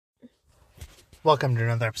Welcome to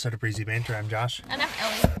another episode of Breezy Banter. I'm Josh. And I'm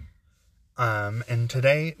Ellie. And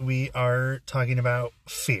today we are talking about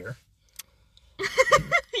fear.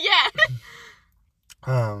 Yeah.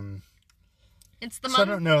 It's the month. So I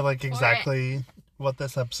don't know, exactly what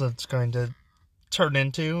this episode's going to turn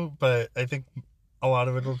into, but I think a lot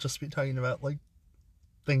of it will just be talking about,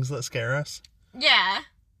 things that scare us. Yeah.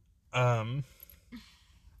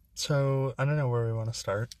 So I don't know where we want to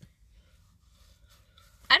start.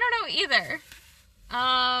 I don't know either.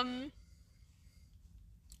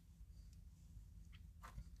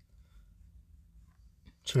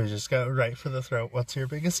 Should we just go right for the throat? What's your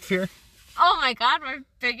biggest fear? Oh my god, my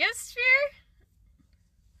biggest fear?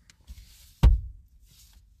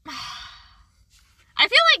 I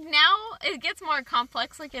feel like now it gets more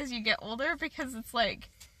complex, as you get older, because it's I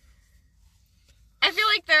feel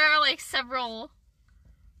like there are, several,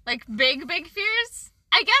 big fears.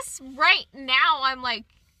 I guess right now I'm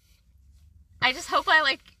I just hope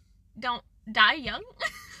I, don't die young.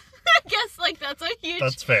 I guess, that's a huge...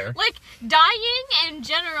 That's fair. Dying in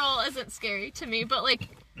general isn't scary to me, but,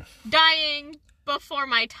 dying before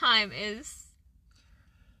my time is,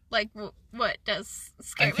 what does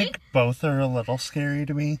scare me? I think both are a little scary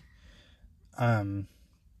to me. My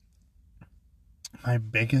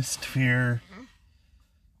biggest fear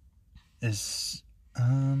is,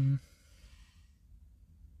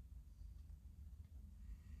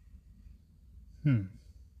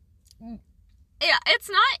 Yeah, it's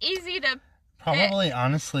not easy to... Probably,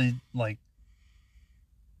 honestly,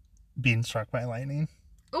 being struck by lightning.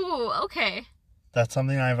 Ooh, okay. That's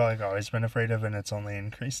something I've, always been afraid of, and it's only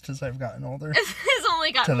increased as I've gotten older. It's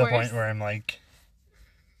only gotten worse. To the worse. point where I'm,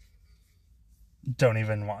 don't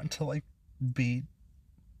even want to, be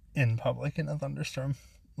in public in a thunderstorm.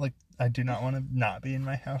 I do not want to not be in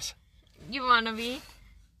my house. You want to be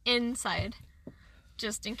inside,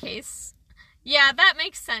 just in case. Yeah, that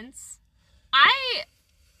makes sense. I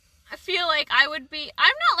feel like I would be...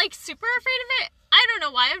 I'm not, super afraid of it. I don't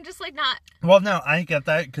know why. I'm just, not... Well, no, I get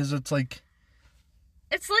that, because it's,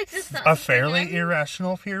 It's, just not a fairly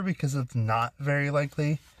irrational fear, because it's not very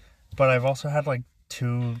likely. But I've also had,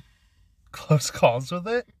 2 close calls with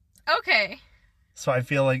it. Okay. So I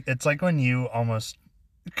feel like it's when you almost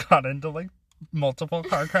got into, multiple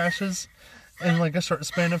car crashes in, a short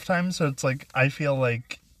span of time. So it's I feel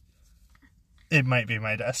like it might be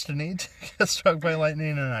my destiny to get struck by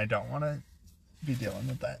lightning, and I don't want to be dealing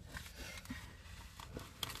with that.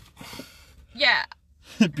 Yeah.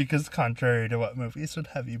 Because contrary to what movies would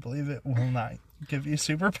have you believe, it will not give you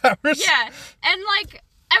superpowers. Yeah. And,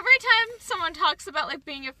 every time someone talks about,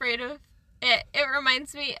 being afraid of it, it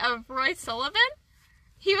reminds me of Roy Sullivan.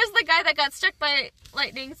 He was the guy that got struck by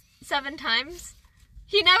lightning 7 times.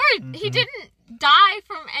 He didn't die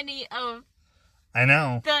from any of... I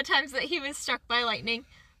know. The times that he was struck by lightning.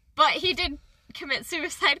 But he did commit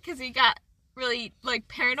suicide because he got really,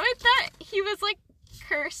 paranoid that he was,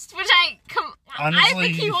 cursed. Which honestly, I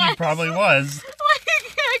think he was. He probably was.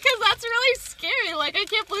 Because that's really scary. I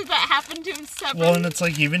can't believe that happened to him several Well, and it's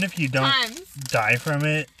even if you don't die from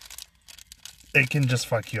it, it can just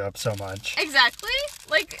fuck you up so much. Exactly.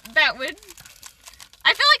 That would...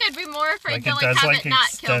 I feel like I'd be more afraid to, have it not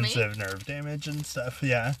kill me. Extensive nerve damage and stuff,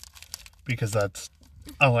 yeah. Because that's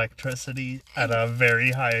electricity at a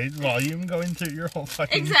very high volume going through your whole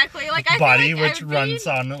fucking body, which runs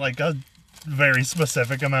on, a very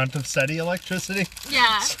specific amount of steady electricity.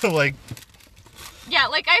 Yeah. So, Yeah,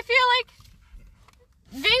 I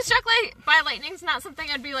feel being struck by lightning's not something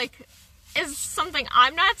I'd be, is something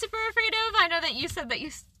I'm not super afraid of. I know that you said that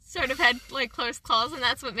you sort of had, close calls, and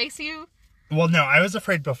that's what makes you... Well, no, I was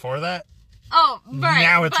afraid before that. Oh, right.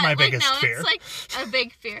 Now it's my biggest fear. It's, a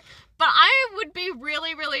big fear. But I would be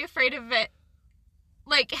really, really afraid of it,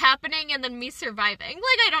 happening and then me surviving.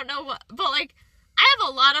 I don't know what... But, I have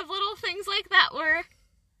a lot of little things like that where...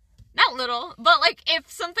 Not little, but,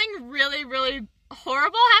 if something really, really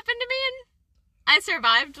horrible happened to me and I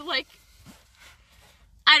survived,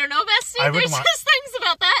 I don't know, Bestie, there's just things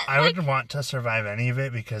about that. I would want to survive any of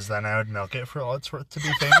it, because then I would milk it for all it's worth to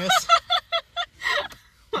be famous.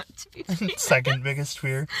 Want to be famous. Second biggest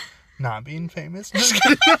fear, not being famous. Just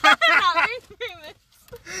kidding. Not being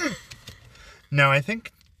famous. No, I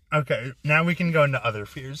think... Okay, now we can go into other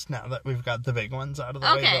fears now that we've got the big ones out of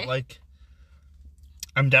the way. But,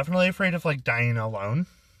 I'm definitely afraid of, dying alone.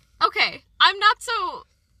 Okay, I'm not so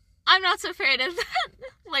afraid of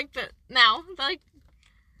that, now.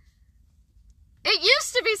 It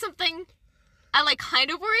used to be something I, kind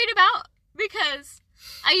of worried about, because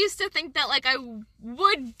I used to think that, I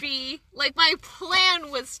would be, my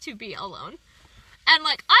plan was to be alone. And,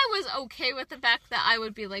 I was okay with the fact that I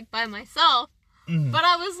would be, by myself. But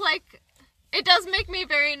I was like, it does make me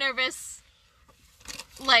very nervous,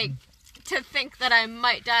 like, to think that I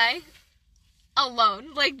might die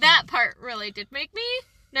alone. Like, that part really did make me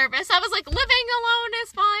nervous. I was like, living alone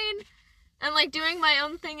is fine, and, like, doing my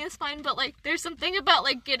own thing is fine, but, like, there's something about,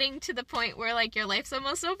 like, getting to the point where, like, your life's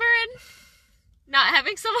almost over and not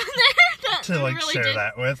having someone there that to, like, really share did.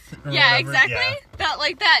 that with. Or Yeah, whatever. exactly. Yeah.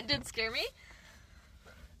 That did scare me.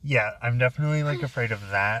 Yeah, I'm definitely, like, afraid of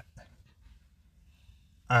that.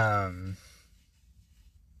 I'm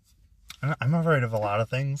afraid of a lot of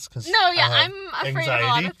things. No, yeah, I'm afraid of a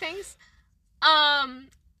lot of things.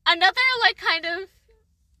 Another, like, kind of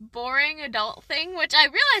boring adult thing, which I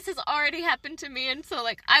realize has already happened to me, and so,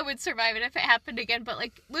 like, I would survive it if it happened again, but,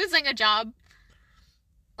 like, losing a job,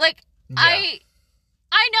 like, Yeah.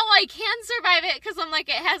 I know I can survive it, because I'm like,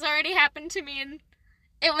 it has already happened to me, and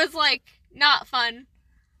it was, like, not fun.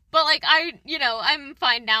 But, like, I'm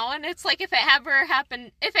fine now, and it's like, if it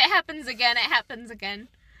happens again, it happens again.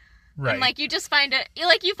 Right. And, like, you just find it,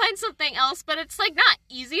 like, you find something else, but it's, like, not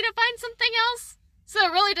easy to find something else. So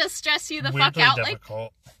it really does stress you the Weirdly fuck out,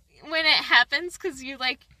 difficult. like, when it happens, because you,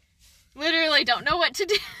 like, literally don't know what to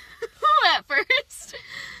do at first.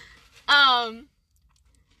 And,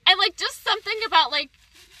 like, just something about, like,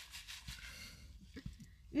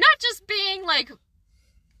 not just being, like,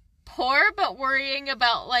 poor, but worrying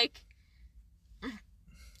about, like,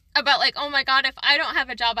 oh my god, if I don't have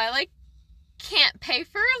a job, I, like, can't pay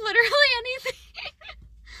for literally anything.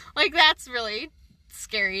 Like, that's really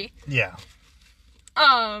scary. Yeah.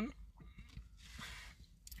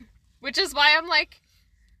 Which is why I'm like,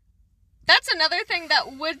 that's another thing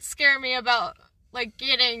that would scare me about, like,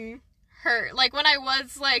 getting hurt. Like, when I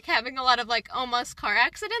was, like, having a lot of, like, almost car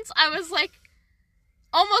accidents, I was, like,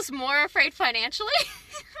 almost more afraid financially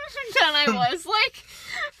than I was, like,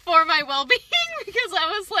 for my well-being, because I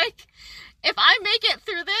was like, if I make it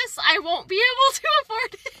through this, I won't be able to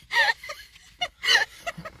afford it.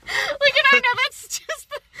 Like, and I know that's just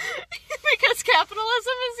because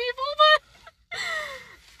capitalism is evil, but,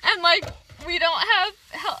 and, like, we don't have,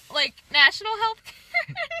 like, national health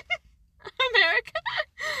care in America.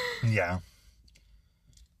 Yeah.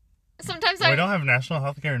 Sometimes We don't have national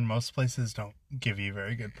health care, and most places don't give you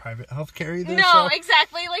very good private health care either. No, so.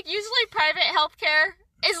 exactly. Like, usually private health care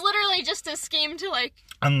is literally just a scheme to, like,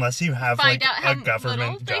 Unless you have, find like, out how a government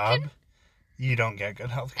little they job, can- you don't get good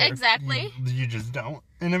health care. Exactly. You just don't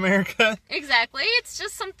in America. Exactly. It's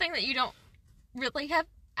just something that you don't really have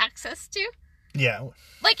access to. Yeah.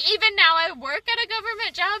 Like, even now I work at a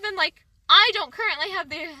government job, and, like, I don't currently have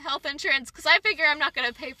the health insurance, because I figure I'm not going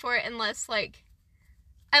to pay for it unless, like,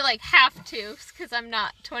 I, like, have to, because I'm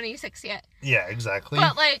not 26 yet. Yeah, exactly.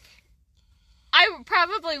 But, like, I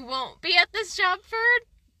probably won't be at this job for,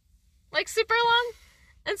 like, super long.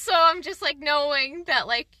 And so I'm just, like, knowing that,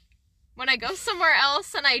 like, when I go somewhere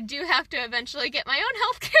else and I do have to eventually get my own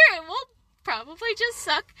health care, it will probably just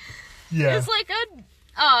suck. yeah. It's, like,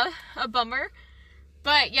 a bummer.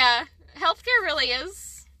 But, yeah, healthcare really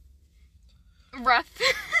is rough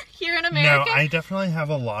here in America. No, I definitely have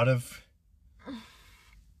a lot of,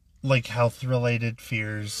 like, health-related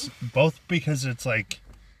fears, both because it's, like,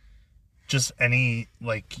 just any,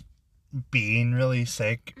 like, being really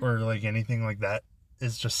sick or, like, anything like that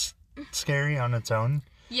is just scary on its own.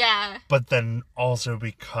 Yeah. But then also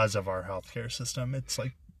because of our healthcare system, it's,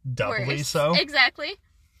 like, doubly Worse. so. Exactly.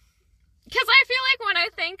 Because I feel like when I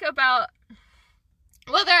think about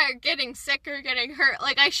whether getting sick or getting hurt,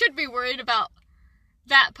 like, I should be worried about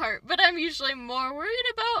that part, but I'm usually more worried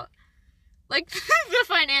about, like, the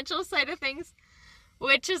financial side of things,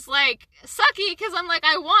 which is, like, sucky, because I'm like,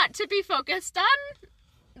 I want to be focused on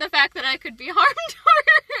the fact that I could be harmed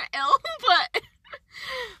or ill,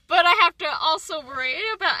 but I have to also worry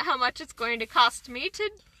about how much it's going to cost me to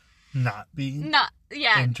Not be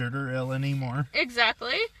yeah, injured or ill anymore.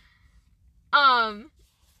 exactly.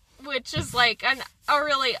 Which is, like, a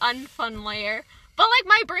really unfun layer. But, like,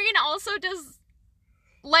 my brain also does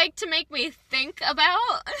like to make me think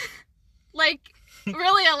about, like,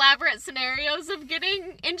 really elaborate scenarios of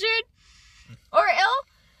getting injured or ill.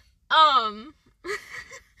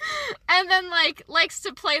 And then, like, likes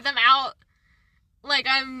to play them out like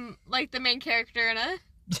I'm, like, the main character in a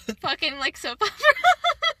fucking, like, soap opera.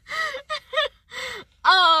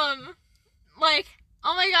 Like,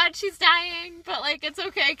 oh my god, she's dying, but, like, it's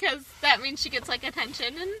okay, because that means she gets, like,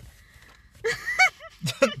 attention, and...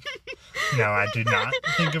 No, I do not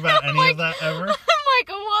think about any of that ever. I'm like,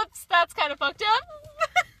 whoops, that's kind of fucked up.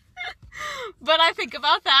 But I think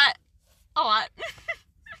about that a lot.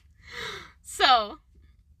 So...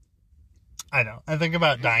 I know. I think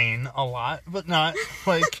about dying a lot, but not,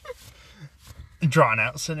 like, drawn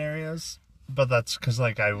out scenarios, but that's because,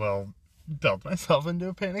 like, I will build myself into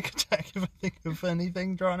a panic attack if I think of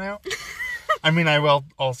anything drawn out. I mean, I will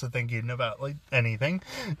also thinking about, like, anything,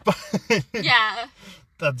 but Yeah.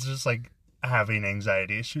 that's just, like, having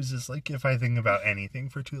anxiety issues is, like, if I think about anything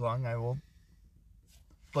for too long, I will,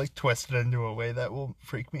 like, twist it into a way that will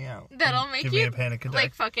freak me out. That'll make give you, me a panic attack.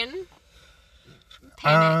 like, fucking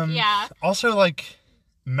panic. Yeah. Also, like,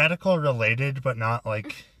 medical related, but not,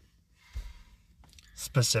 like,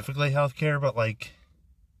 specifically healthcare, but, like,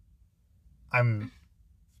 I'm,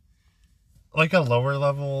 like, a lower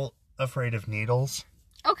level afraid of needles.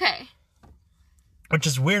 Okay. Which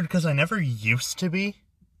is weird, because I never used to be.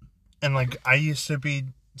 And, like, I used to be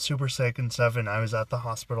super sick and stuff, and I was at the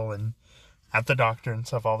hospital and at the doctor and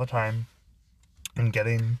stuff all the time. And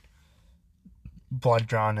getting blood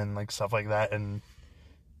drawn and, like, stuff like that. And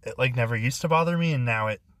it, like, never used to bother me, and now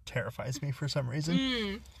it terrifies me for some reason.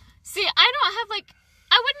 See, I don't have, like,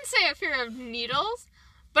 I wouldn't say a fear of needles,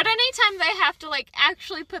 but anytime they have to, like,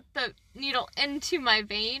 actually put the needle into my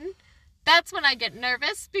vein, that's when I get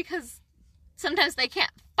nervous, because sometimes they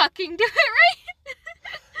can't fucking do it right.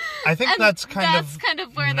 I think that's kind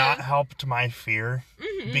of where not helped my fear,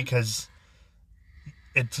 because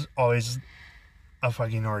it's always a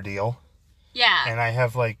fucking ordeal. Yeah. And I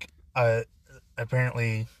have, like,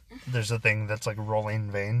 apparently there's a thing that's, like,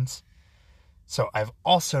 rolling veins. So I've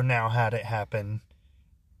also now had it happen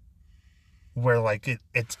where, like,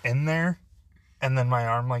 it's in there, and then my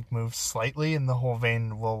arm, like, moves slightly, and the whole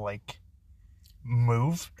vein will, like,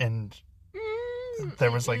 move, and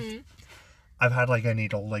there was, like, I've had, like, a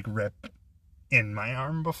needle, like, rip in my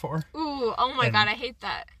arm before. Ooh, oh my god, I hate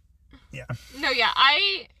that. Yeah. No, yeah,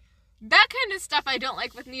 that kind of stuff I don't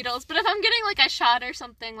like with needles, but if I'm getting, like, a shot or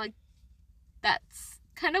something, like, that's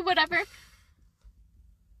kind of whatever.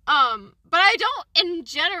 But I don't, in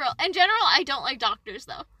general, I don't like doctors,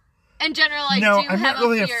 though. In general, I do have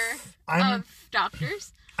a fear of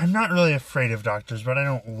doctors. I'm not really afraid of doctors, but I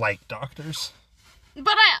don't like doctors.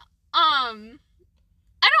 But I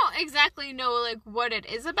don't exactly know, like, what it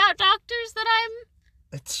is about doctors that I'm,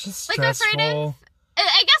 it's just like, stressful. afraid of.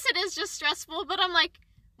 I guess it is just stressful, but I'm like,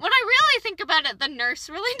 when I really think about it, the nurse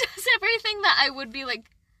really does everything that I would be, like,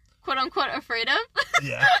 quote-unquote afraid of.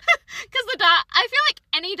 Yeah. Because I feel like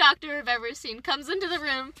any doctor I've ever seen comes into the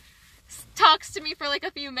room, talks to me for, like,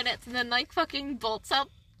 a few minutes, and then, like, fucking bolts out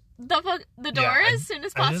the door as soon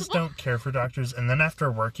as possible. I just don't care for doctors. And then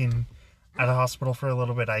after working at a hospital for a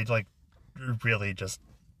little bit, I, like, really just...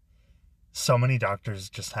 So many doctors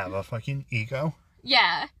just have a fucking ego.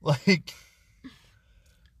 Yeah. Like,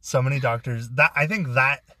 so many doctors... I think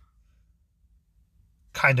that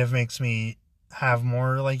kind of makes me have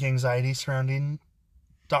more, like, anxiety surrounding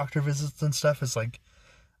doctor visits and stuff. Is, like,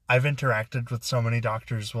 I've interacted with so many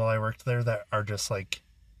doctors while I worked there that are just, like,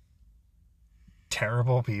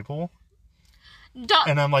 terrible people.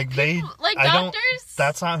 And I'm like, doctors?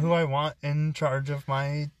 That's not who I want in charge of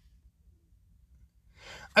my...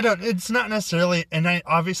 it's not necessarily, and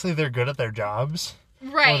obviously they're good at their jobs.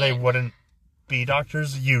 Right. Or they wouldn't be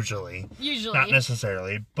doctors, usually. Not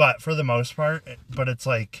necessarily, but for the most part, but it's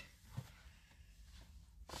like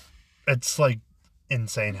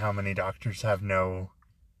insane how many doctors have no,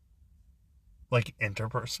 like,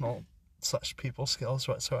 interpersonal / people skills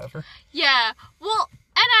whatsoever. Yeah. Well,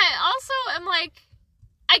 and I also am, like,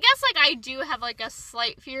 I guess, like, I do have, like, a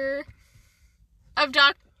slight fear of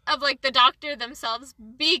like, the doctor themselves,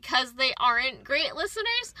 because they aren't great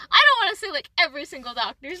listeners. I don't want to say, like, every single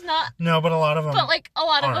doctor's not. No, but a lot of them But, like, a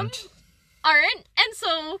lot of them aren't. And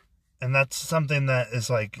so... And that's something that is,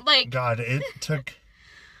 like God, it took,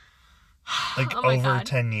 like, over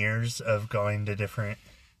 10 years of going to different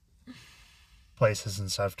places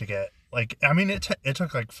and stuff to get, like, I mean, it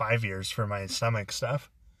took, like, 5 years for my stomach stuff.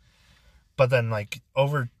 But then, like,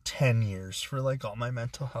 over 10 years for, like, all my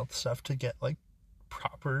mental health stuff to get, like,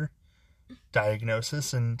 proper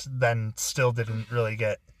diagnosis, and then still didn't really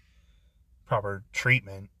get proper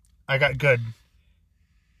treatment. I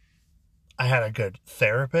had a good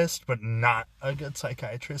therapist, but not a good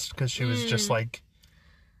psychiatrist, because she was just, like,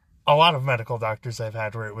 a lot of medical doctors I've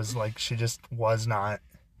had where it was like she just was not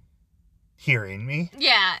hearing me.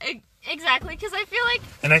 Yeah, exactly, because I feel like...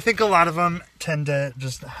 And I think a lot of them tend to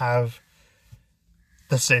just have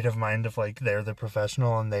the state of mind of, like, they're the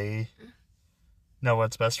professional and they know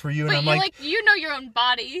what's best for you. But and I'm like, you know your own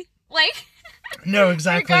body. Like... No,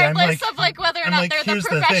 exactly. Regardless of, like, whether or not they're the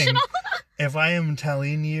professional. If I am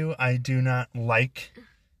telling you I do not like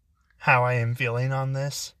how I am feeling on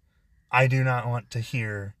this, I do not want to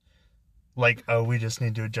hear, like, oh, we just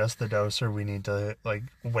need to adjust the dose, or we need to, like,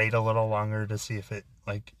 wait a little longer to see if it,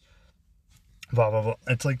 like, blah, blah, blah.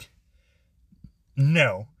 It's like,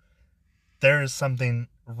 no, there is something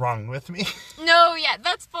wrong with me. No, yeah,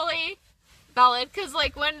 that's fully valid. Because,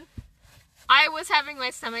 like, when I was having my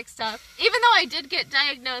stomach stuff, even though I did get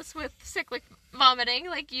diagnosed with cyclic vomiting,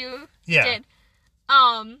 like you did,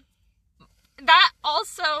 that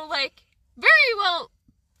also, like, very well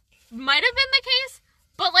might have been the case,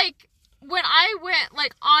 but, like, when I went,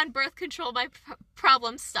 like, on birth control, my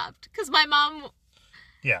problem stopped. Because my mom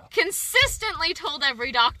consistently told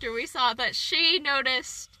every doctor we saw that she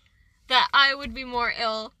noticed that I would be more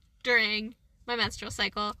ill during my menstrual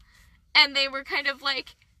cycle. And they were kind of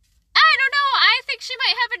like, I don't know, I think she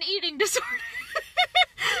might have an eating disorder.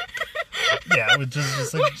 Yeah, which is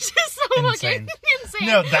just, like, which is so insane. Insane.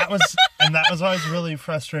 No, that was always really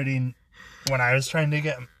frustrating when I was trying to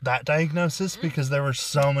get that diagnosis, because there were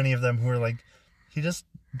so many of them who were like, he just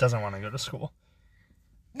doesn't want to go to school.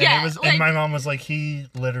 And yeah, it was, like, and my mom was like, he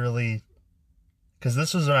literally, because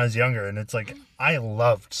this was when I was younger, and it's like, I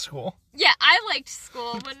loved school. Yeah, I liked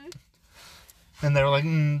school when... And they were like,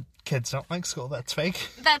 kids don't like school, that's fake.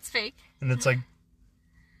 That's fake. And it's like,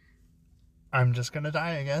 I'm just gonna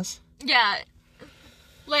die, I guess. Yeah.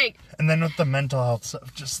 Like... And then with the mental health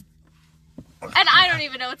stuff, just... And I don't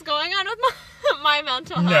even know what's going on with my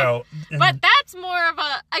mental health. No. But that's more of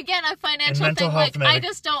a financial thing. Like, I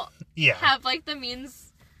just don't have, like, the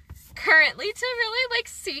means currently to really, like,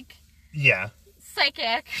 seek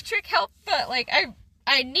psychiatric help. But, like,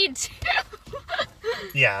 I need to.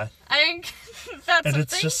 Yeah. I think that's and something.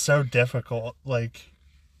 it's just so difficult, like...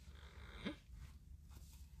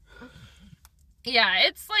 Yeah,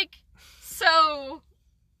 it's, like, so...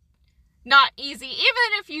 not easy,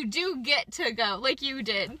 even if you do get to go, like you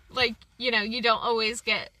did. Like, you know, you don't always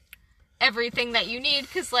get everything that you need,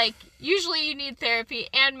 because, like, usually you need therapy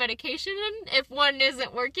and medication, and if one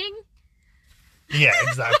isn't working... Yeah,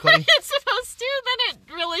 exactly. like it's supposed to, then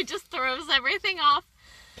it really just throws everything off.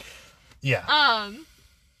 Yeah.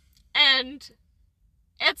 And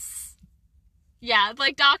it's... yeah,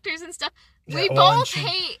 like, doctors and stuff. Yeah,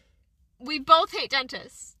 we both hate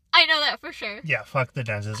dentists. I know that for sure. Yeah, fuck the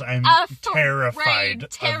dentist. I'm terrified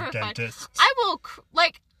of dentists. I will,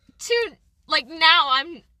 now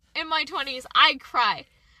I'm in my 20s, I cry.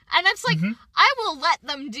 And it's like, I will let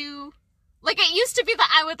them do, like, it used to be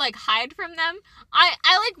that I would, like, hide from them.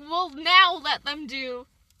 I will now let them do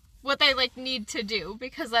what they, like, need to do,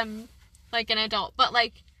 because I'm, like, an adult. But,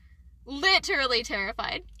 like, literally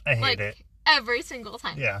terrified. I hate it. Every single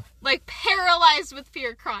time. Yeah. Like, paralyzed with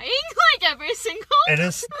fear crying, like, every single time.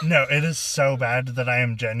 It is so bad that I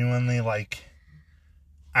am genuinely, like,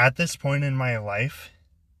 at this point in my life,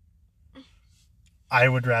 I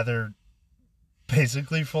would rather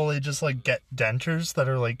basically fully just, like, get dentures that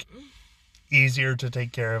are, like, easier to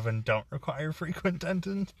take care of and don't require frequent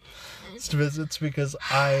dentist visits, because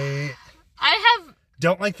I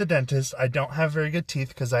don't like the dentist. I don't have very good teeth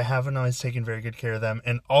because I haven't always taken very good care of them.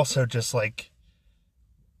 And also just, like,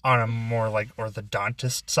 on a more, like,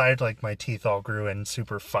 orthodontist side, like, my teeth all grew in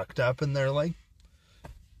super fucked up and they're, like,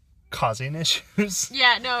 causing issues.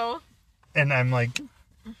 Yeah, no. And I'm, like...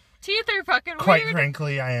 teeth are fucking quite weird.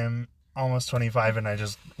 frankly, I am almost 25 and I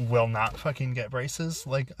just will not fucking get braces.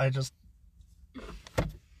 Like, I just...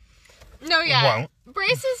 No, yeah. won't.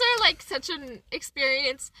 Braces are, like, such an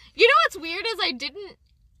experience. You know what's weird is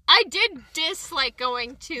I did dislike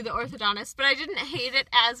going to the orthodontist, but I didn't hate it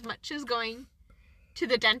as much as going to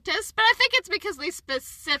the dentist. But I think it's because they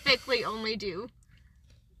specifically only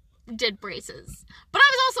did braces. But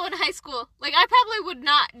I was also in high school. Like, I probably would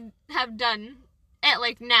not have done it,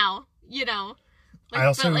 like, now, you know.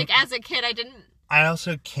 Like, but, like, as a kid, I didn't. I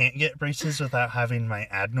also can't get braces without having my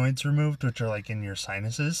adenoids removed, which are, like, in your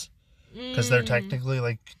sinuses. Because they're technically,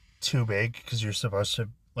 like, too big, because you're supposed to,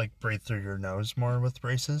 like, breathe through your nose more with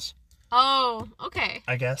braces. Oh, okay.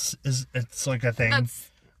 I guess it's like a thing.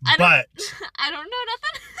 I don't know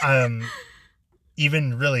nothing.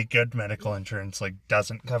 Even really good medical insurance, like,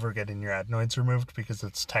 doesn't cover getting your adenoids removed because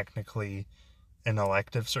it's technically an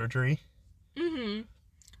elective surgery. Mm-hmm.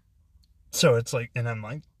 So it's like, and I'm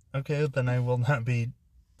like, okay, then I will not be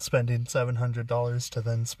spending $700 to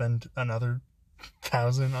then spend another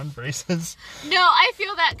 1,000 on braces. No, I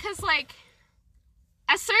feel that because, like,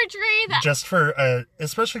 a surgery that... just for,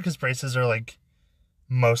 especially because braces are, like,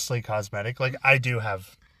 mostly cosmetic. Like, I do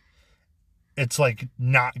have... it's, like,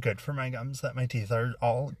 not good for my gums that my teeth are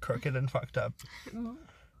all crooked and fucked up.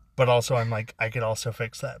 But also, I'm like, I could also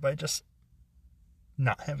fix that by just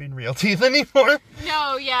not having real teeth anymore.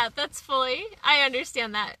 No, yeah, that's fully... I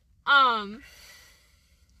understand that.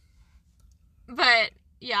 But,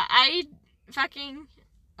 yeah, I fucking...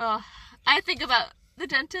 I think about the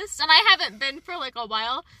dentist, and I haven't been for, like, a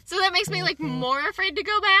while, so that makes me, like, more afraid to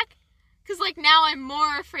go back, because, like, now I'm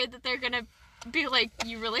more afraid that they're gonna be like,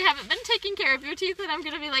 you really haven't been taking care of your teeth, and I'm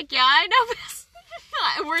gonna be like, yeah, I know this.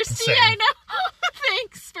 Worsty, Same. I know.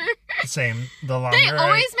 Thanks for... Same. The longer They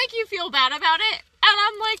always make you feel bad about it, and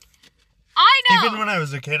I'm like, I know. Even when I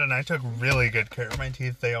was a kid and I took really good care of my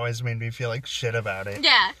teeth, they always made me feel like shit about it.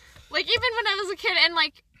 Yeah. Like, even when I was a kid, and,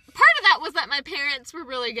 like, part of that was that my parents were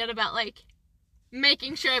really good about, like,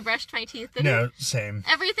 making sure I brushed my teeth and No, same.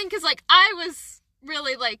 everything, because, like, I was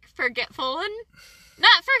really, like, forgetful, and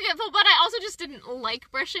not forgetful, but I also just didn't like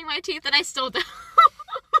brushing my teeth, and I still don't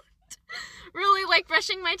really like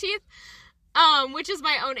brushing my teeth, which is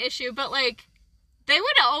my own issue, but, like, they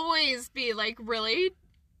would always be, like, really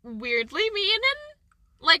weirdly mean and,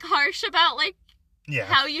 like, harsh about, like, Yeah.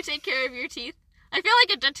 how you take care of your teeth. I feel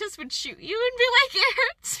like a dentist would shoot you and be like, it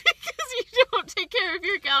hurts because you don't take care of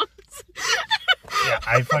your gums. Yeah,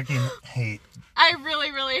 I fucking hate. I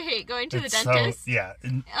really, really hate going to the It's dentist. so, yeah.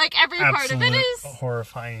 Like, every part of it is...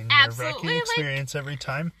 horrifying, absolutely, nerve-wracking experience every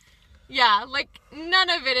time. Yeah, like, none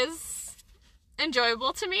of it is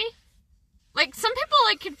enjoyable to me. Like, some people,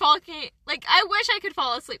 like, can fall... Like, I wish I could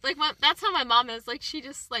fall asleep. Like, that's how my mom is. Like, she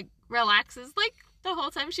just, like, relaxes, like, the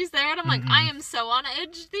whole time she's there. And I'm like, I am so on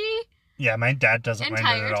edge Yeah, my dad doesn't mind it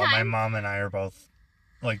entire at all. My time. mom and I are both,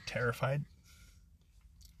 like, terrified.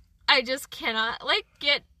 I just cannot, like,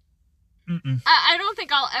 get... Mm-mm. I don't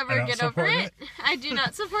think I'll I ever don't get over support it. I do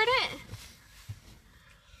not support it.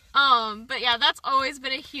 But yeah, that's always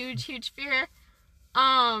been a huge, huge fear.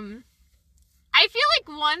 I feel like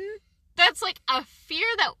one that's like a fear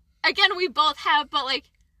that, again, we both have, but like,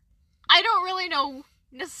 I don't really know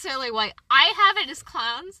necessarily why I have it is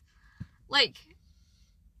clowns. Like,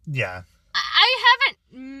 Yeah. I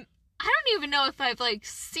don't even know if I've like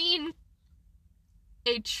seen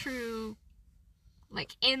a true,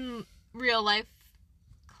 like, in real life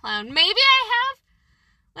clown. Maybe I have.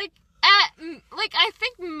 Like, I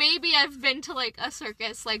think maybe I've been to, like, a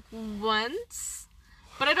circus, like, once,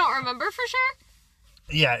 but I don't remember for sure.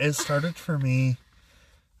 Yeah, it started for me.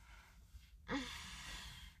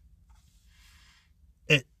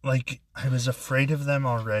 I was afraid of them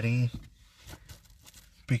already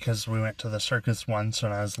because we went to the circus once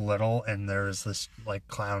when I was little, and there was this, like,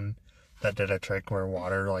 clown that did a trick where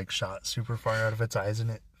water, like, shot super far out of its eyes, and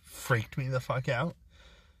it freaked me the fuck out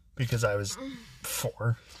because I was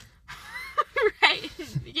 4. Right,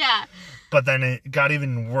 yeah. But then it got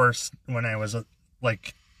even worse when I was,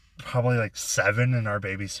 like, probably, like, 7, and our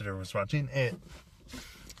babysitter was watching it.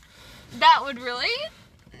 That would really...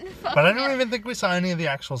 But I don't even think we saw any of the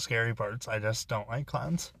actual scary parts. I just don't like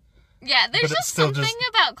clowns. Yeah, there's But it's just still something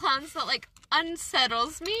about clowns that, like,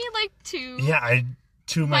 unsettles me, like, to Yeah,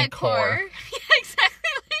 to my core. Yeah, exactly,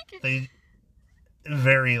 like... They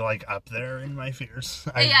very, like, up there in my fears.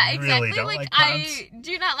 I yeah, exactly. really don't like clowns. I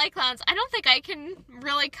do not like clowns. I don't think I can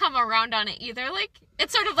really come around on it either. Like,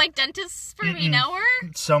 it's sort of like dentists for me now,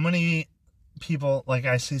 where... So many people, like,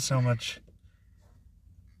 I see so much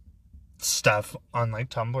stuff on,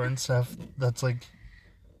 like, Tumblr and stuff that's, like,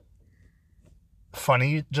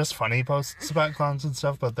 funny posts about clowns and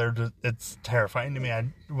stuff, but it's terrifying to me. I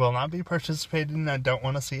will not be participating. I don't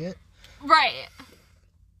want to see it. Right.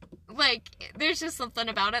 Like, there's just something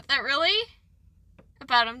about it that really...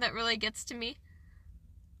 about him that really gets to me.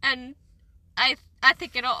 And I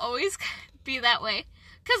think it'll always be that way.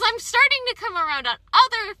 Because I'm starting to come around on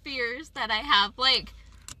other fears that I have. Like,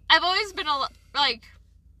 I've always been, like,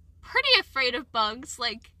 pretty afraid of bugs.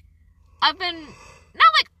 Like, I've been...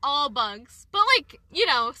 not, like, all bugs, but, like, you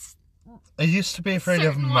know... I used to be afraid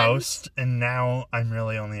of certain most, and now I'm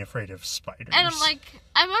really only afraid of spiders. And I'm like,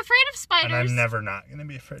 I'm afraid of spiders. And I'm never not going to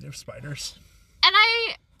be afraid of spiders. And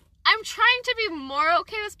I'm trying to be more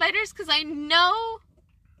okay with spiders because I know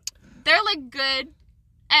they're, like, good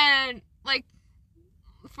and, like,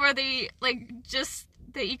 for the, like, just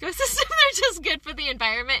the ecosystem. They're just good for the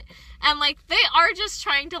environment. And, like, they are just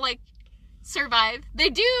trying to, like, survive. They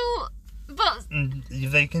do, but...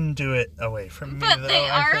 They can do it away from me, But though, they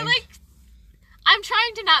I are, think. like... I'm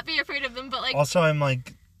trying to not be afraid of them, but, like... Also, I'm,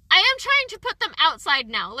 like... I am trying to put them outside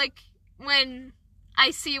now. Like, when I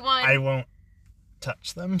see one... I won't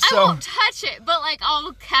touch them, I so... won't touch it, but, like,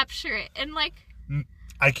 I'll capture it and, like...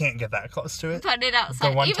 I can't get that close to it. Put it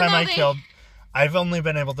outside. The one Even time I though killed... I've only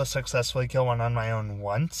been able to successfully kill one on my own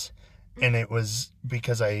once, and it was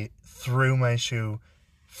because I threw my shoe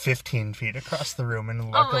 15 feet across the room and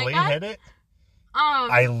luckily hit it.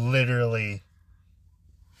 I literally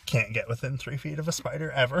can't get within 3 feet of a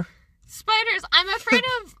spider ever. Spiders, I'm afraid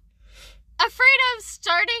of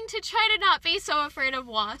starting to try to not be so afraid of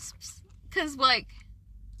wasps. Because, like,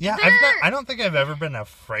 Yeah, I don't think I've ever been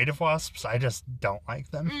afraid of wasps. I just don't like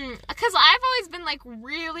them. Because I've always been, like,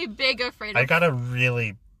 really big afraid of... I got a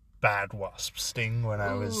really bad wasp sting when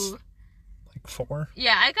I was, like, 4.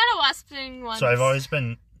 Yeah, I got a wasp sting once. So I've always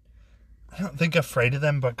been, I don't think afraid of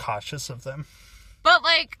them, but cautious of them. But,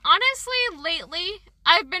 like, honestly, lately,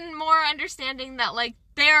 I've been more understanding that, like,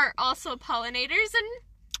 they're also pollinators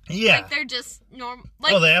and, like, they're just normal.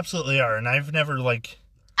 Like, oh, they absolutely are. And I've never, like...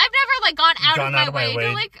 gone out of my way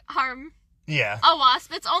to, like, harm a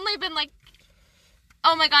wasp. It's only been, like,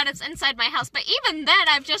 oh my god, it's inside my house. But even then,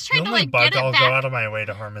 I've just tried to, like, get it back. The only bug I'll go out of my way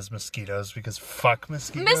to harm is mosquitoes, because fuck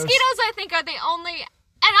mosquitoes. Mosquitoes, I think, are the only... And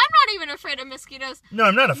I'm not even afraid of mosquitoes. No,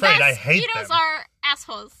 I'm not afraid. I hate them. Mosquitoes are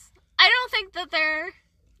assholes. I don't think that they're...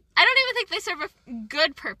 I don't even think they serve a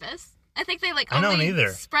good purpose. I think they, like, only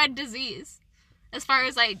spread disease. As far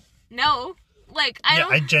as I know. Like,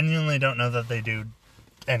 I genuinely don't know that they do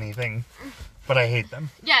anything, but I hate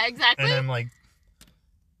them. Yeah, exactly. And I'm like,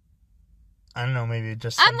 I don't know, maybe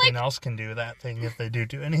just something else can do that thing if they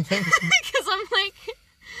do anything. Because I'm like,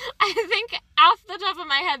 I think off the top of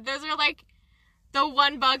my head, those are like the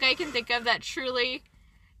one bug I can think of that truly,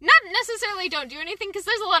 not necessarily don't do anything, because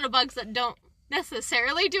there's a lot of bugs that don't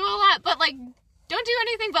necessarily do a lot, but like don't do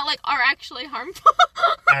anything, but like are actually harmful.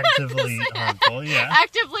 Actively harmful, yeah.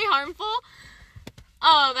 Actively harmful.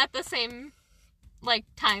 At the same like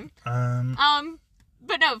time.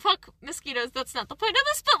 But no, fuck mosquitoes. That's not the point of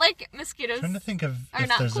this. But like mosquitoes. I'm trying to think of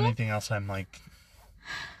if there's anything else I'm like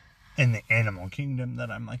in the animal kingdom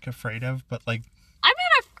that I'm like afraid of. But like, I'm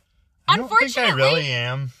not. I don't think I really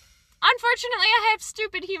am. Unfortunately, I have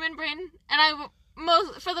stupid human brain, and I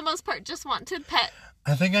for the most part just want to pet.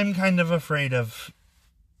 I think I'm kind of afraid of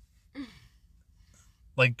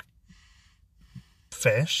like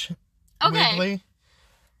fish. Okay. Weirdly.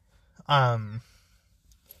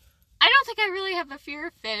 I don't think I really have a fear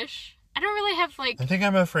of fish. I don't really have, like... I think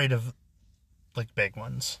I'm afraid of, like, big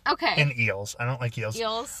ones. Okay. And eels. I don't like eels.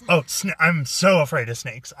 Eels. Oh, I'm so afraid of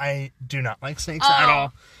snakes. I do not like snakes at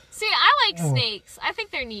all. See, I like snakes. I think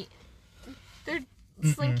they're neat. They're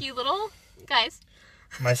slinky little guys.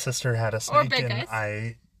 My sister had a snake, and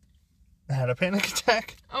I had a panic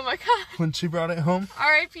attack. Oh, my God. When she brought it home.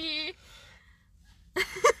 R.I.P.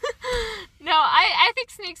 No, I think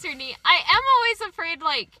snakes are neat. I am always afraid,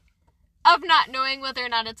 like, of not knowing whether or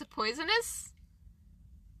not it's a poisonous,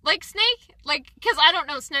 like, snake. Like, because I don't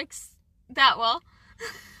know snakes that well.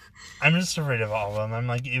 I'm just afraid of all of them. I'm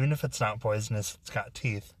like, even if it's not poisonous, it's got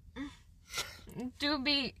teeth. It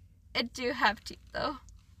do have teeth, though.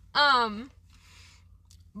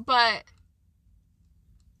 But...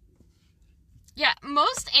 yeah,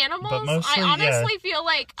 most animals, mostly, I honestly feel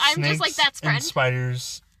like I'm snakes just like that's friend. And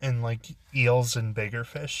spiders and like eels and bigger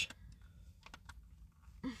fish.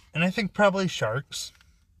 And I think probably sharks.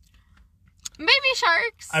 Maybe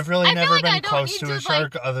sharks. I've really never been close to a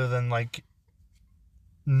shark other than like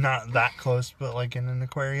not that close, but like in an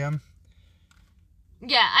aquarium.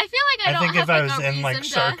 Yeah, I feel like I don't think have if like I was in like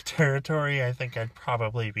shark to... territory, I think I'd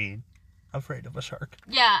probably be afraid of a shark.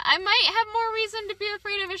 Yeah, I might have more reason to be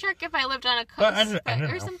afraid of a shark if I lived on a coast I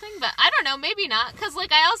don't or something, but I don't know, maybe not, because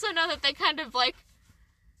like I also know that they kind of like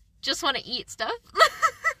just want to eat stuff.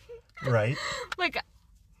 Right. Like,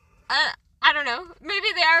 I don't know, maybe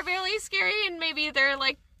they are really scary and maybe they're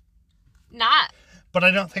like not. But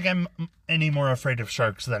I don't think I'm any more afraid of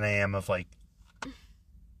sharks than I am of like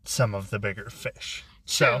some of the bigger fish.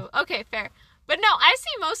 True. Okay, fair. But no, I see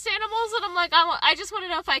most animals and I'm like, I just want to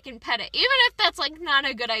know if I can pet it. Even if that's, like, not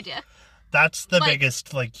a good idea. That's the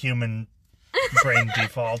biggest, like, human brain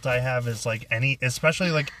default I have is, like,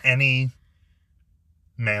 especially, like, any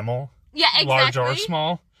mammal. Yeah, exactly. Large or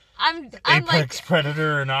small. I'm Apex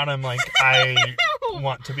predator or not, I'm like, I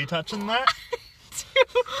want to be touching that.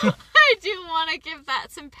 I do want to give that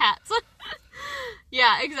some pats.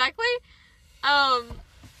 Yeah, exactly.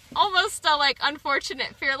 Almost a, like,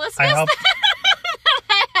 unfortunate fearlessness.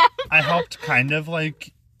 I helped kind of,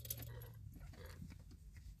 like,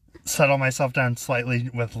 settle myself down slightly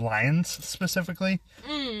with lions, specifically.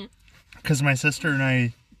 Because my sister and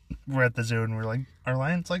I were at the zoo, and we were like, are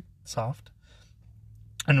lions, like, soft?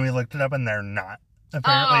 And we looked it up, and they're not.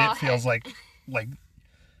 Apparently it feels like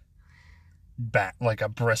a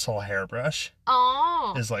bristle hairbrush.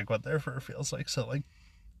 Oh. Is, like, what their fur feels like. So, like,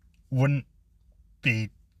 wouldn't be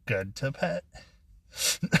good to pet.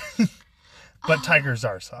 But tigers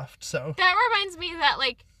are soft, so... That reminds me that,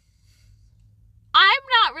 like, I'm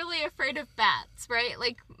not really afraid of bats, right?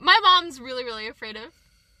 Like, my mom's really, really afraid of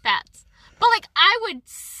bats. But, like, I would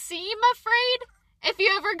seem afraid if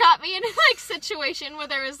you ever got me in a, like, situation where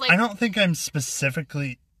there was, like... I don't think I'm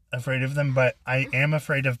specifically afraid of them, but I am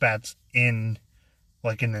afraid of bats in,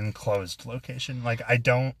 like, an enclosed location. Like, I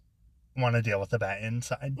don't want to deal with a bat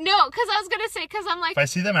inside. No, because I was going to say, because I'm like... If I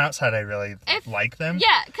see them outside, I really like them.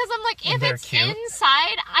 Yeah, because I'm like, if They're it's cute.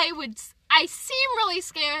 inside, I seem really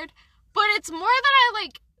scared, but it's more that I,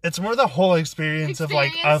 like... It's more the whole experience of,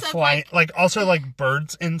 like, a flight. Like, also, like,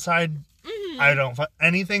 birds inside. Mm-hmm. I don't...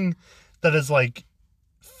 Anything that is, like,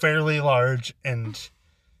 fairly large and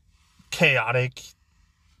chaotic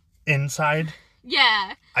inside,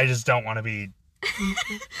 Yeah. I just don't want to be...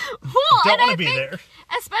 Well, don't want to be think, there.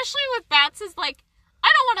 Especially with bats, is like, I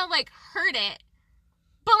don't want to, like, hurt it,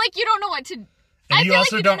 but, like, you don't know what to... And I you feel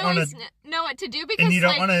also like you don't don't want always to... know what to do, because, And you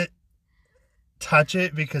don't like, want to touch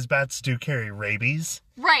it because bats do carry rabies.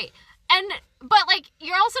 Right. But, like,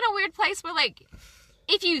 you're also in a weird place where, like,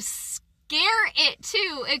 if you scare it,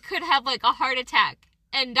 too, it could have, like, a heart attack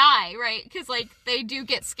and die, right? Because, like, they do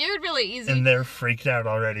get scared really easy. And they're freaked out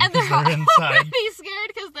already And because they're they're inside. already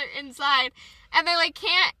scared because they're inside. And they, like,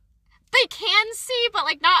 they can see, but,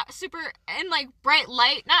 like, not super, in, like, bright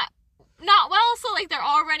light, not well, so, like, they're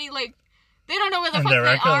already, like, they don't know where the And fuck their they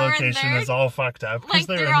are. echolocation is all fucked up because like,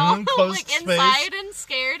 they're in all, an enclosed like, space. inside and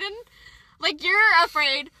scared, and, like, you're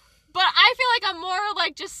afraid. But I feel like I'm more,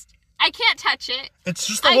 like, just, I can't touch it. It's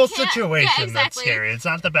just the I whole can't- situation yeah, that's exactly. scary. It's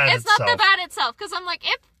not the bat It's itself. not the bat itself, because I'm like,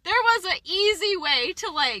 if there was an easy way to,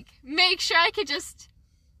 like, make sure I could just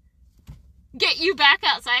get you back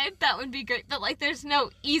outside, that would be great. But, like, there's no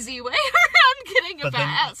easy way around getting a But then,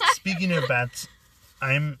 bat outside. speaking of bats,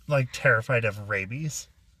 I'm, like, terrified of rabies.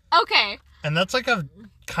 Okay. And that's, like, a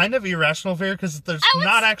kind of irrational fear because there's I would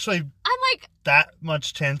not actually I'm like, that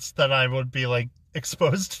much chance that I would be, like,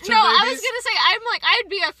 exposed to no, rabies. I was gonna say, I'm like, I'd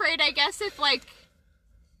be afraid, I guess, if, like,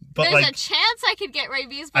 But, there's like, a chance I could get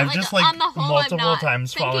rabies, but, I've like, just, like, on the whole, multiple I'm not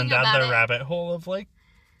times fallen thinking down about the it. rabbit hole of, like,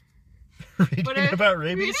 reading What about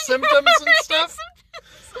rabies symptoms and stuff.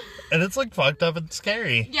 And it's, like, fucked up and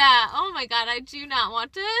scary. Yeah, oh my god, I do not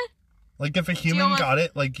want to. Like, if a human with- got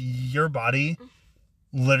it, like, your body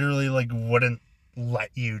literally, like, wouldn't let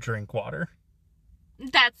you drink water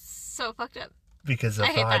That's so fucked up. because of I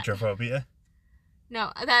the hate that. hydrophobia.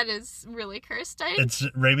 No, that is really cursed.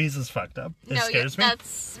 Rabies is fucked up. It scares me.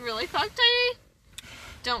 That's really fucked. I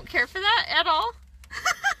don't care for that at all.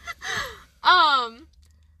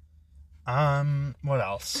 What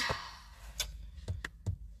else?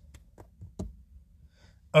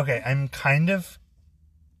 Okay, I'm kind of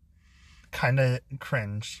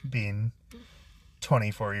cringe being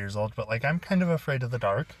 24 years old, but, like, I'm kind of afraid of the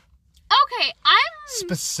dark. Okay, I'm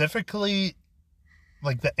Specifically,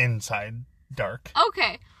 like, the inside dark.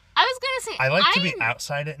 okay. I was gonna say I like to be I'm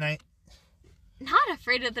outside at night. not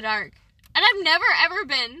afraid of the dark, and I've never ever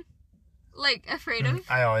been like afraid of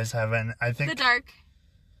I always have, and I think the dark.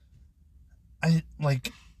 I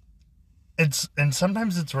like it's, and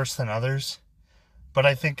sometimes it's worse than others, but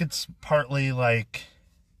I think it's partly like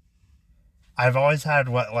I've always had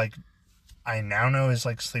what, like, I now know is,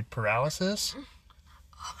 like, sleep paralysis. Oh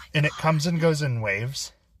my And it comes and goes in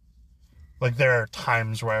waves. Like, there are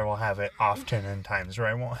times where I will have it often and times where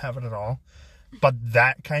I won't have it at all. But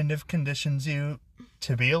that kind of conditions you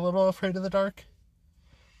to be a little afraid of the dark.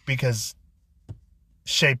 Because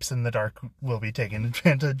shapes in the dark will be taken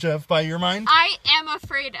advantage of by your mind. I am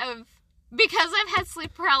afraid of, because I've had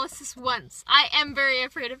sleep paralysis once. I am very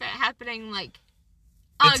afraid of it happening, like,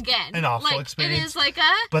 It's again. an awful like, experience. It is like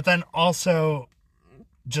a But then also,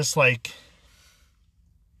 just like,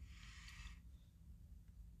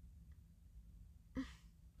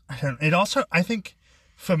 I think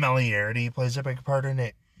familiarity plays a big part in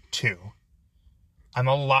it too. I'm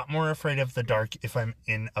a lot more afraid of the dark if I'm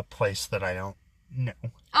in a place that I don't know.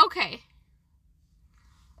 okay.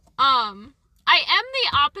 I am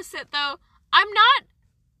the opposite though. I'm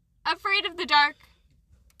not afraid of the dark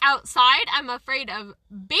outside. I'm afraid of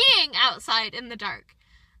being outside in the dark.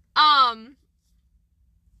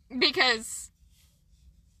 Because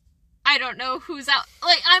I don't know who's out.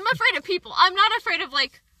 Like, I'm afraid of people. I'm not afraid of,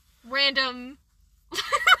 like, random,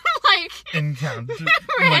 like, Encounter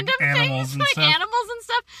random like animals things, and like stuff. animals and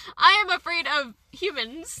stuff. I am afraid of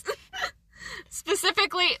humans.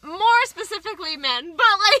 More specifically men. But,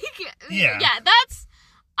 like, Yeah.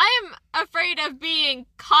 I am afraid of being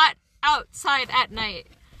caught outside at night.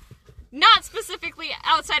 Not specifically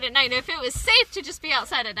outside at night. If it was safe to just be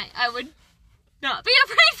outside at night, I would not be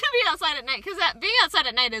afraid to be outside at night, because being outside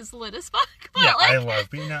at night is lit as fuck. But, Yeah, like, I love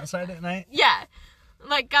being outside at night. yeah.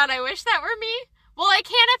 Like, God, I wish that were me. Well, I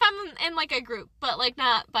can if I'm in, like, a group, but, like,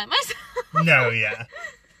 not by myself. No, yeah.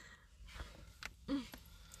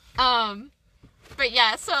 But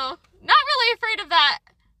yeah, so, not really afraid of that.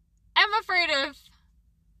 I'm afraid of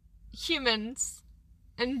humans.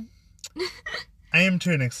 And I am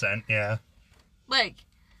to an extent, yeah. like,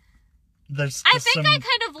 There's I just think some... I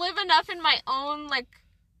kind of live enough in my own, like,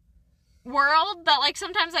 world that, like,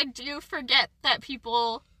 sometimes I do forget that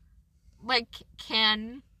people, like,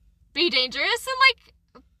 can be dangerous and,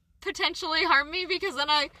 like, potentially harm me, because then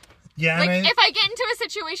Yeah, like, if I get into a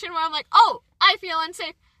situation where I'm like, oh, I feel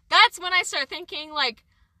unsafe, that's when I start thinking, like,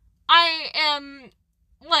 I am,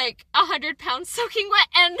 like, 100 pounds soaking wet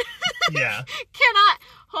and yeah. cannot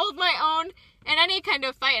hold my own in any kind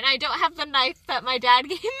of fight, and I don't have the knife that my dad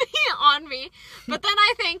gave me on me. But then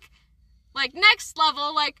I think, like, next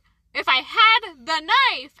level, like, if I had the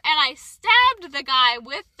knife and I stabbed the guy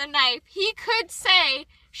with the knife, he could say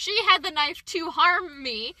she had the knife to harm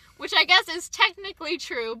me, which I guess is technically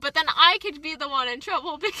true, but then I could be the one in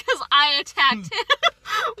trouble because I attacked him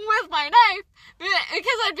with my knife.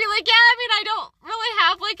 Because I'd be like, yeah, I mean, I don't really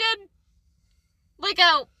have,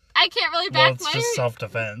 I can't really back Well, it's just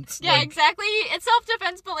self-defense. Yeah, like, exactly. It's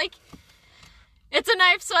self-defense, but, like, it's a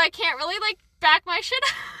knife, so I can't really, like, back my shit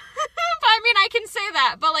up. But, I mean, I can say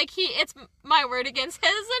that, but, like, it's my word against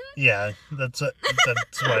his, and... Yeah, that's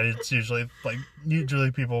why it's usually, like,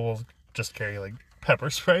 people will just carry, like, pepper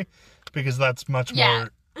spray, because that's much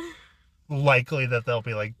more likely that they'll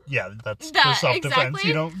be like, yeah, that's for self-defense. Exactly.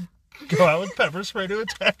 You don't go out with pepper spray to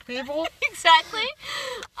attack people. Exactly.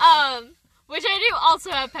 Which I do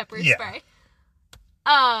also have pepper spray.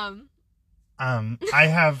 I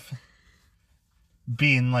have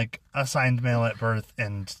being, like, assigned male at birth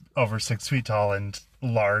and over 6 feet tall and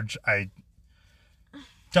large, I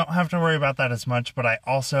don't have to worry about that as much, but I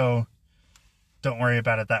also don't worry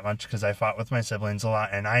about it that much because I fought with my siblings a lot,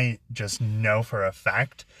 and I just know for a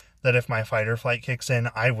fact that if my fight or flight kicks in,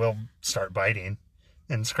 I will start biting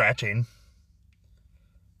and scratching.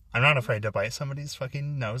 I'm not afraid to bite somebody's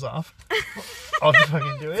fucking nose off. I'll just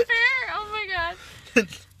fucking do it. Fair. Oh my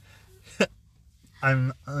god.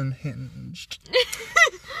 I'm unhinged.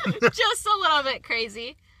 Just a little bit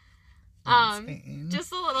crazy.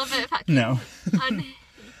 Just a little bit fucking No. unhinged.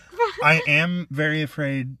 I am very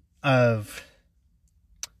afraid of,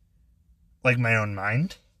 like, my own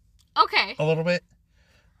mind. Okay. A little bit.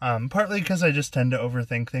 Partly because I just tend to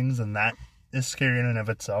overthink things, and that is scary in and of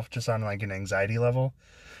itself, just on, like, an anxiety level.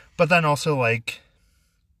 But then also, like,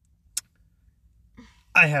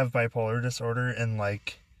 I have bipolar disorder, and,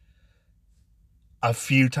 like, a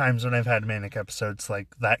few times when I've had manic episodes, like,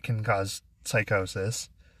 that can cause psychosis,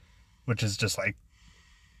 which is just, like,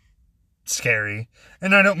 scary.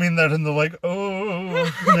 And I don't mean that in the, like,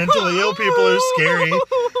 oh, mentally ill people are scary.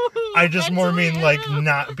 I just more mean, like,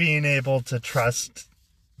 not being able to trust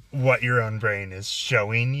what your own brain is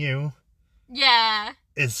showing you. Yeah.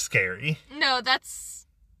 Is scary. No,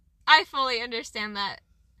 I fully understand that.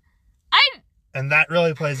 And that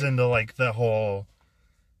really plays into, like, the whole,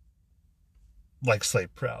 like,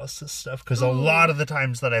 sleep paralysis stuff. Because a lot of the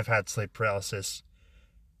times that I've had sleep paralysis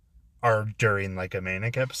are during, like, a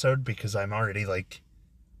manic episode, because I'm already, like,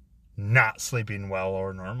 not sleeping well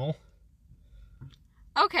or normal.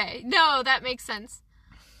 Okay. No, that makes sense.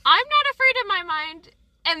 I'm not afraid of my mind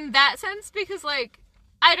in that sense, because, like,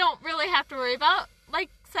 I don't really have to worry about, like,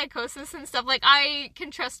 psychosis and stuff. Like, I can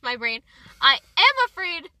trust my brain. I am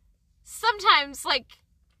afraid sometimes, like,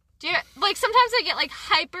 sometimes I get, like,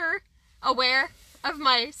 hyper aware of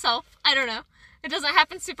myself. I don't know. It doesn't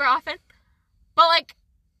happen super often. But, like,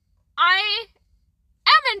 I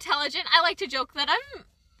am intelligent. I like to joke that I'm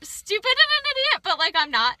stupid and an idiot, but, like,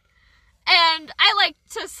 I'm not. And I like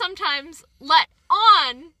to sometimes let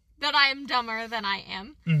on that I am dumber than I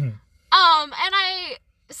am. Mm-hmm. And I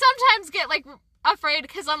sometimes get, like, afraid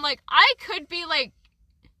because I'm like, I could be, like,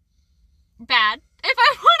 bad if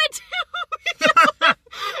I wanted to.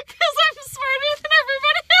 Because I'm smarter than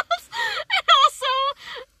everybody else. And also,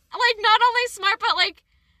 like, not only smart, but, like,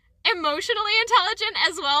 emotionally intelligent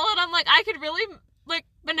as well. And I'm like, I could really, like,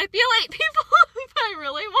 manipulate people if I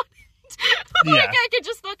really wanted. Like, I could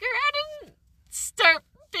just fuck around and start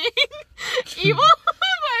being evil.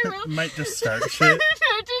 Might just start shit. Which,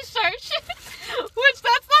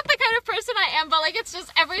 that's not the kind of person I am, but, like, it's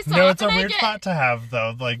just every so often No, it's a weird thought to have,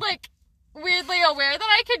 though. Like, weirdly aware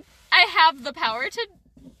that I have the power to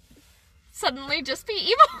suddenly just be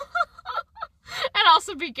evil. And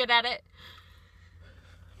also be good at it.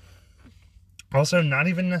 Also, not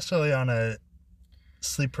even necessarily on a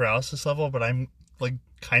sleep paralysis level, but I'm, like,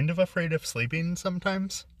 kind of afraid of sleeping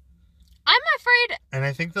sometimes. I'm afraid... And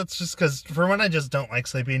I think that's just because, for one, I just don't like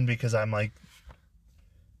sleeping because I'm, like,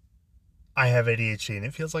 I have ADHD and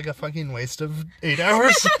it feels like a fucking waste of 8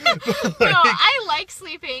 hours. No, I like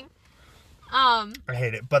sleeping. I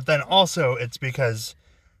hate it. But then also, it's because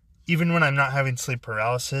even when I'm not having sleep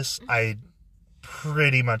paralysis, I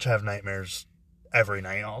pretty much have nightmares every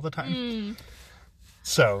night all the time.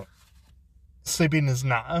 So, sleeping is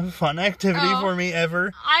not a fun activity for me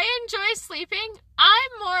ever. I enjoy sleeping.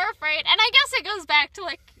 I'm more afraid, and I guess it goes back to,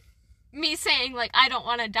 like, me saying, like, I don't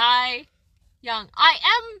want to die young. I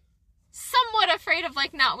am somewhat afraid of,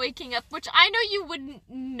 like, not waking up, which I know you wouldn't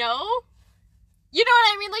know. You know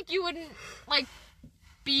what I mean? Like, you wouldn't, like,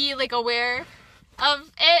 be, like, aware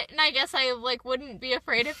of it, and I guess I, like, wouldn't be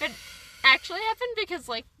afraid if it actually happened, because,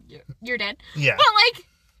 like, you're dead. Yeah. But, like,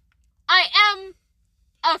 I am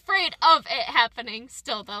afraid of it happening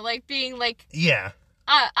still, though. Like, being, like... Yeah.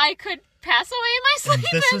 I could pass away in my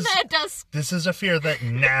sleep, and that does... This is a fear that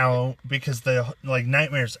now, because the, like,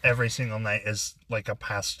 nightmares every single night is, like, a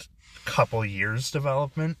past couple years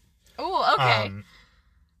development. Oh, okay.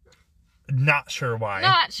 Not sure why.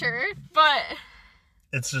 Not sure, but...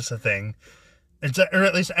 It's just a thing. Or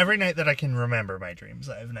at least every night that I can remember my dreams,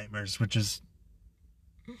 I have nightmares, which is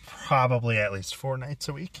probably at least 4 nights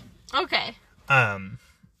a week. Okay.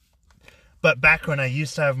 But back when I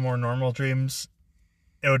used to have more normal dreams,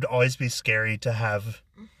 it would always be scary to have,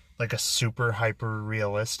 like, a super hyper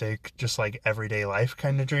realistic, just, like, everyday life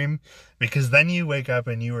kind of dream, because then you wake up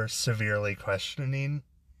and you are severely questioning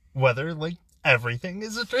whether, like, everything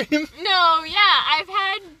is a dream. No, yeah,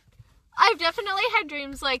 I've definitely had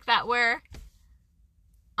dreams like that where,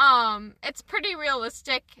 it's pretty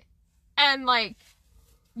realistic, and, like,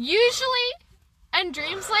 usually, and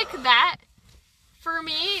dreams like that, for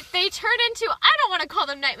me, they turn into, I don't want to call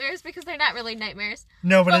them nightmares, because they're not really nightmares.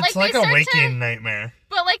 No, but it's like a waking nightmare.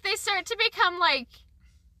 But, like, they start to become, like,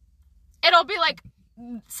 it'll be, like,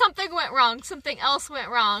 something went wrong, something else went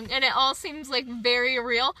wrong, and it all seems, like, very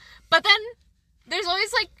real. But then, there's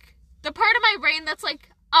always, like, the part of my brain that's, like,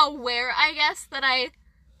 aware, I guess, that I,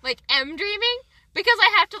 like, am dreaming, because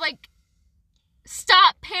I have to, like,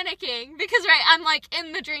 stop panicking, because, right, I'm, like,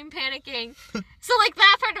 in the dream panicking. So, like,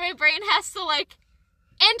 that part of my brain has to, like,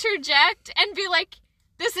 interject and be like,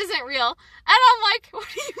 this isn't real. And I'm like, what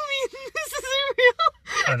do you mean this isn't real?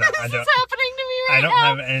 Oh, no, this is happening to me right now. I don't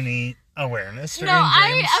have any awareness during dreams.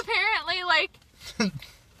 I apparently, like,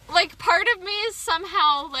 like, part of me is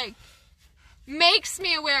somehow, like, makes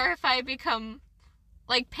me aware if I become,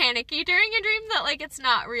 like, panicky during a dream that, like, it's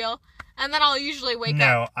not real. And then I'll usually wake up.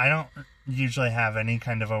 No, I don't usually have any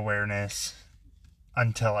kind of awareness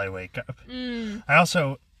until I wake up. I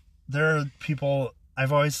also, there are people,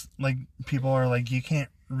 I've always, like, people are like, you can't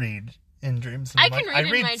read in dreams. And I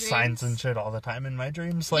read signs and shit all the time in my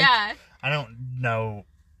dreams. Like, yeah. I don't know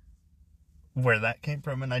where that came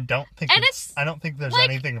from, and I don't think I don't think there's like,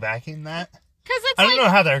 anything backing that. Because it's I don't know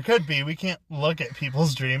how there could be. We can't look at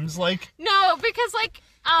people's dreams, like... No, because, like,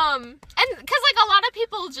 and, because, like, a lot of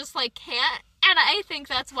people just, like, can't, and I think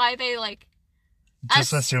that's why they, like...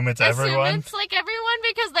 Just assume it's everyone? It's, like, everyone,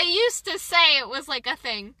 because they used to say it was, like, a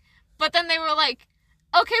thing. But then they were like,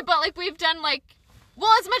 okay, but, like, we've done, like,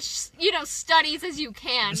 well, as much, you know, studies as you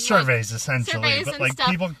can. Surveys, like, essentially. Surveys but, and like, stuff.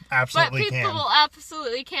 people absolutely can. But people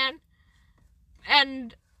absolutely can.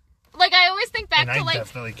 And, like, I always think back and to, like... I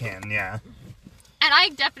definitely can, yeah. And I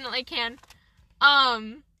definitely can.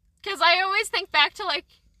 Because I always think back to, like,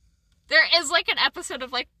 there is, like, an episode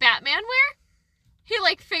of, like, Batman where he,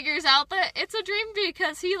 like, figures out that it's a dream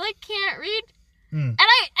because he, like, can't read. And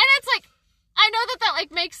it's, like, I know that,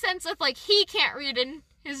 like, makes sense if, like, he can't read in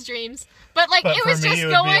his dreams. But, like, it was just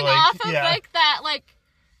going off of, like, that, like,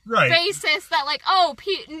 basis that, like, oh,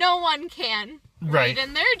 no one can read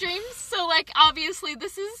in their dreams. So, like, obviously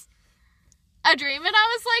this is a dream. And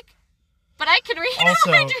I was like, but I can read also,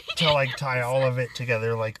 all my dreams. to, like, tie all of it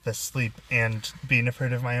together, like, the sleep and being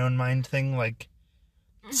afraid of my own mind thing, like,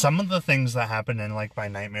 some of the things that happen in, like, my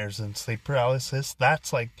nightmares and sleep paralysis,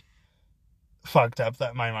 that's, like, fucked up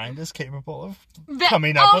that my mind is capable of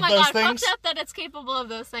coming up with those things. Fucked up that it's capable of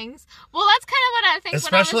those things. Well, that's kind of what I think.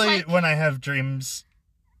 Especially when I have dreams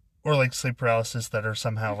or, like, sleep paralysis that are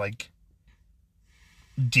somehow, like,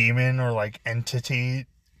 demon or, like, entity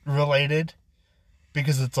related.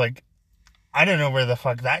 Because it's like, I don't know where the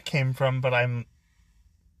fuck that came from, but I'm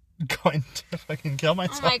going to fucking kill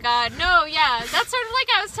myself. Oh my god, no, yeah. That's sort of like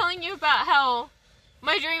I was telling you about how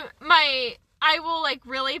I will, like,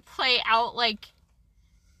 really play out, like,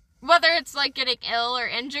 whether it's, like, getting ill or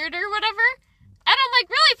injured or whatever. And I'm, like,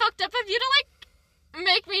 really fucked up of you to, like,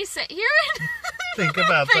 make me sit here and think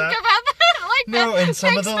about that. Like, no, and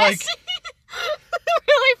some of the, like...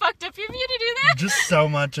 really fucked up of you to do that. Just so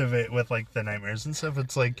much of it with, like, the nightmares and stuff.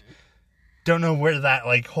 It's, like, don't know where that,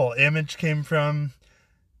 like, whole image came from.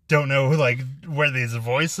 Don't know, like, where these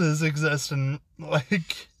voices exist, and,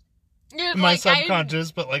 like... You're my like,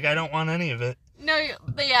 subconscious, but like I don't want any of it. No,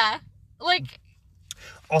 yeah. Like,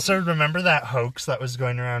 also, remember that hoax that was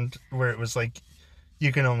going around where it was like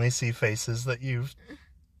you can only see faces that you've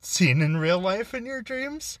seen in real life in your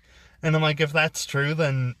dreams? And I'm like, if that's true,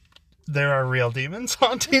 then there are real demons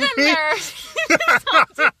haunting me. there are demons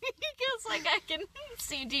haunting me, because, like, I can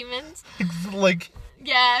see demons. Like,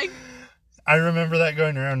 Yeah. I remember that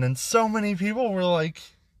going around, and so many people were like,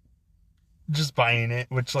 just buying it,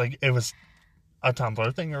 which, like, it was a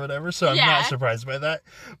Tumblr thing or whatever, so I'm not surprised by that.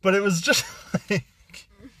 But it was just like,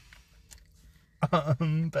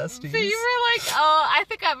 besties. So you were like, oh, I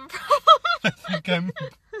think I have a problem. I think I'm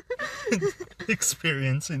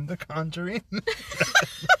experiencing The Conjuring.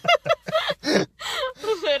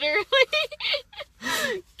 Literally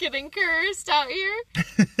getting cursed out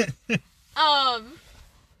here.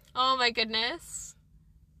 Oh my goodness.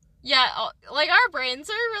 Yeah, like, our brains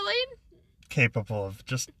are really capable of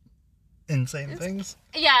just insane things.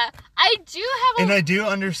 Yeah, I do have and I do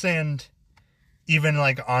understand, even,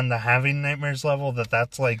 like, on the having nightmares level,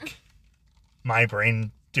 that's, like, my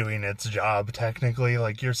brain doing its job, technically.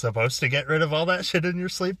 Like, you're supposed to get rid of all that shit in your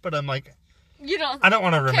sleep, but I'm like, I don't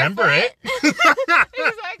want to remember it.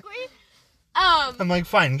 Exactly. I'm like,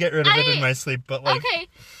 fine, get rid of it in my sleep, but, like... Okay,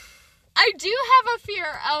 I do have a fear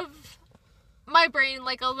of my brain,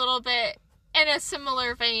 like, a little bit in a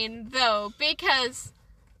similar vein, though, because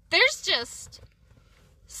there's just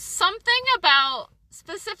something about,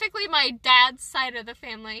 specifically my dad's side of the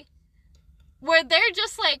family, where they're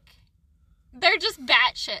just, like, they're just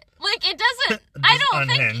batshit. Like, it doesn't, I don't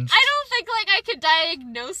think, like, I could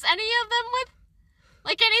diagnose any of them with,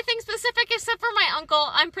 like, anything specific, except for my uncle.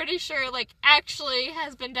 I'm pretty sure, like, actually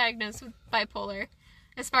has been diagnosed with bipolar,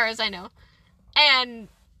 as far as I know. And,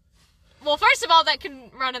 well, first of all, that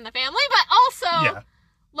can run in the family, but also,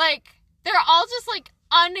 like, they're all just, like,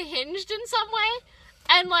 unhinged in some way.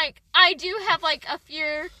 And, like, I do have, like, a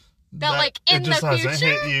fear that like, in the future... It just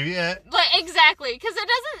hasn't hit you yet. Like, exactly. Because it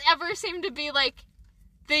doesn't ever seem to be, like,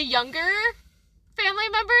 the younger family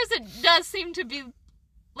members. It does seem to be,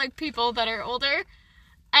 like, people that are older.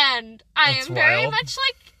 And I am very much,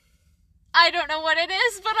 like, I don't know what it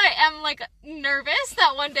is, but I am, like, nervous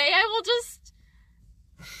that one day I will just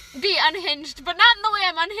be unhinged. But not in the way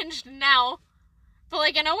I'm unhinged now. But,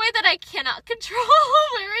 like, in a way that I cannot control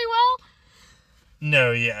very well.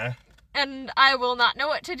 No, yeah. And I will not know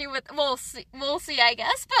what to do with... We'll see, I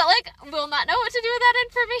guess. But, like, we'll not know what to do with that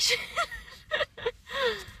information.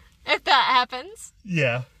 If that happens.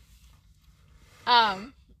 Yeah.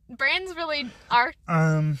 Brains really are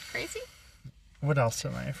crazy. What else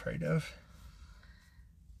am I afraid of?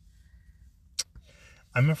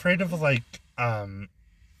 I'm afraid of, like, I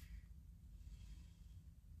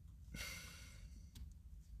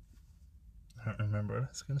don't remember what I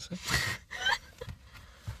was going to say.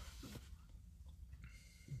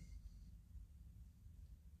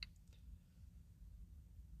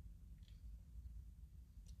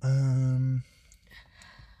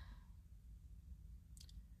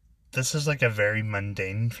 This is, like, a very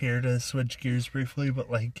mundane fear to switch gears briefly, but,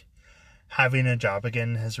 like, having a job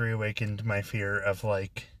again has reawakened my fear of,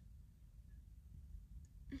 like,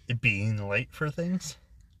 being late for things.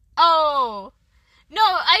 Oh. No,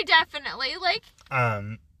 I definitely, like,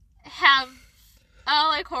 have a,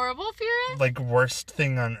 like, horrible fear. Like, worst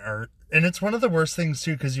thing on earth. And it's one of the worst things,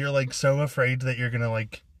 too, because you're, like, so afraid that you're gonna,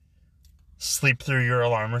 like, sleep through your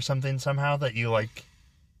alarm or something somehow that you, like,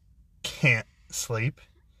 can't sleep.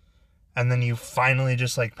 And then you finally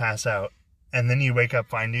just, like, pass out. And then you wake up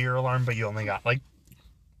fine to your alarm, but you only got, like,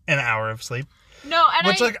 an hour of sleep. No, and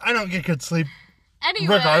which, like, I don't get good sleep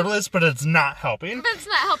anyway, regardless, but it's not helping. But it's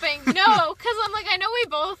not helping. No, because I'm, like, I know we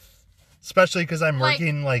both... Especially because I'm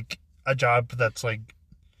working, like, a job that's, like,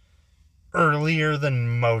 earlier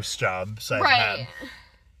than most jobs I've had.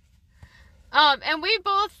 And we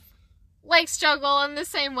both, like, struggle in the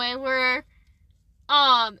same way where...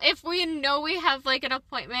 if we know we have, like, an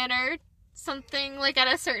appointment or something, like, at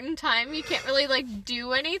a certain time, you can't really, like,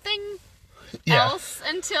 do anything else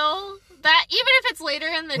until that, even if it's later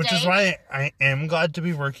in the day. Which is why I am glad to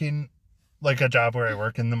be working, like, a job where I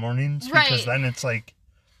work in the mornings, because then it's, like,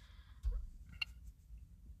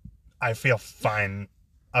 I feel fine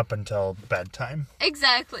up until bedtime.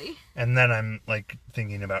 Exactly. And then I'm, like,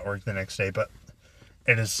 thinking about work the next day, but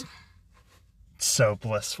it is so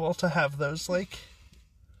blissful to have those, like...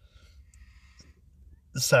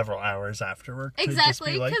 several hours after work.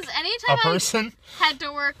 Exactly, because like anytime I had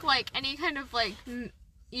to work, like, any kind of, like,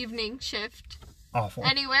 evening shift awful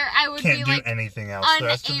anywhere, I would can't be, like, do anything else unable, the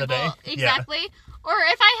rest of the day. Exactly. Yeah. Or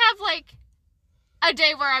if I have, like, a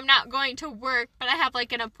day where I'm not going to work, but I have,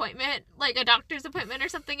 like, an appointment, like a doctor's appointment or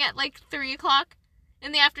something at, like, 3 o'clock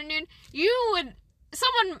in the afternoon,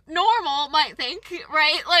 someone normal might think,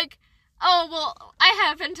 right? Like, oh, well, I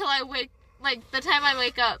have until I wake, like, the time I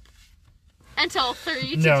wake up until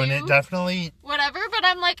 3 to No, do and it definitely... whatever, but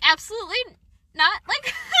I'm, like, absolutely not.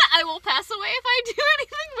 Like, I will pass away if I do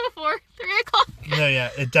anything before 3 o'clock. No, yeah,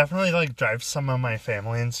 it definitely, like, drives some of my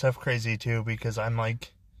family and stuff crazy, too, because I'm,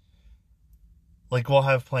 like, we'll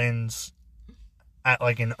have plans at,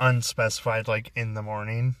 like, an unspecified, like, in the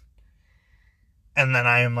morning. And then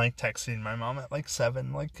I am, like, texting my mom at, like,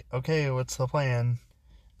 7, like, okay, what's the plan?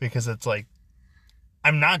 Because it's, like,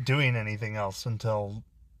 I'm not doing anything else until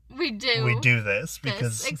we do this.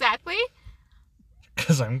 Because exactly.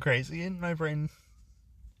 Because I'm crazy and my brain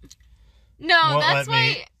No, won't that's let why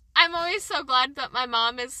me... I'm always so glad that my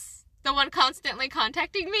mom is the one constantly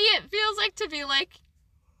contacting me. It feels like to be like,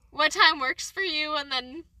 what time works for you? And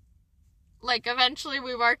then, like, eventually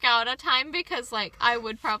we work out a time because, like, I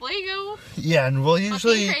would probably go Yeah, and we'll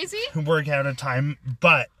usually crazy. work out a time,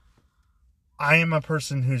 but I am a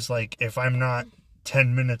person who's, like, if I'm not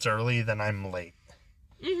 10 minutes early, then I'm late.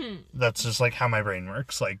 Mm-hmm. That's just, like, how my brain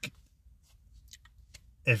works. Like,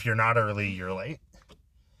 if you're not early, you're late.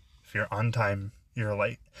 If you're on time, you're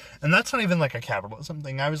late. And that's not even, like, a capitalism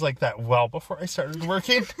thing. I was like that well before I started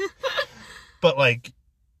working. But, like,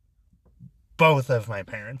 both of my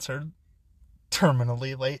parents are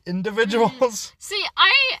terminally late individuals. See,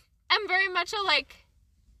 I am very much a, like,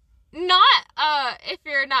 not, if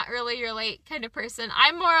you're not early, you're late kind of person.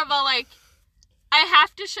 I'm more of a, like, I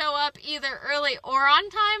have to show up either early or on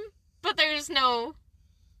time, but there's no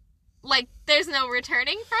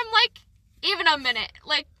returning from, like, even a minute,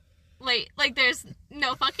 like, late. Like, there's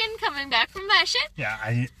no fucking coming back from that shit.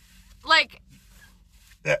 Yeah, Like,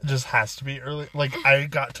 it just has to be early. Like, I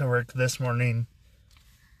got to work this morning,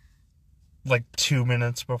 like, 2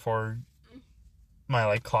 minutes before my,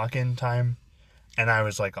 like, clock-in time, and I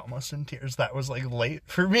was, like, almost in tears. That was, like, late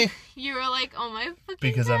for me. you were like, oh my fucking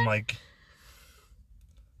Because God. I'm, like,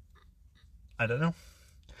 I don't know.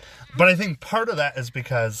 But I think part of that is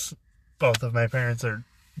because both of my parents are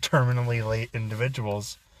terminally late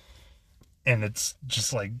individuals, and it's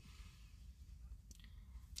just, like,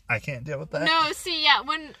 I can't deal with that. No, see, yeah,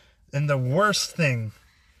 And the worst thing,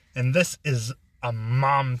 and this is a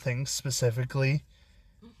mom thing specifically,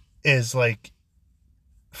 is, like,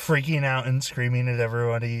 freaking out and screaming at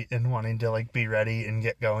everybody and wanting to, like, be ready and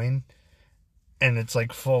get going. And it's,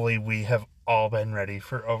 like, fully, we have all been ready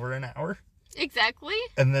for over an hour. exactly.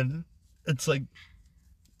 And then it's, like,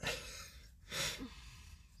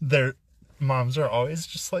 their moms are always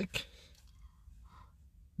just, like,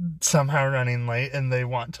 somehow running late, and they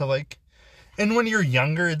want to, like, and when you're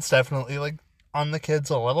younger, it's definitely, like, on the kids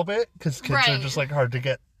a little bit, because kids are Right. just, like, hard to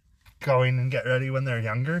get going and get ready when they're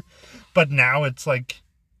younger. But now it's, like,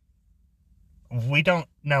 we don't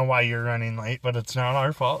know why you're running late, but it's not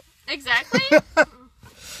our fault. Exactly.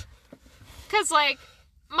 Because, like,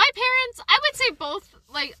 my parents, I would say both,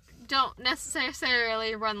 like, don't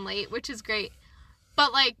necessarily run late, which is great.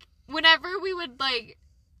 But, like, whenever we would, like,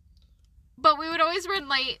 but we would always run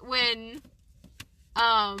late when,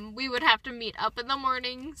 we would have to meet up in the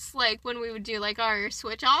mornings, like, when we would do, like, our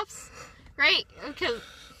switch-offs, right? Because,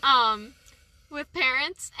 with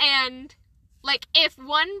parents, and, like, if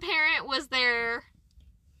one parent was there,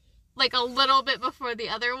 like, a little bit before the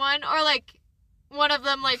other one, or, like, one of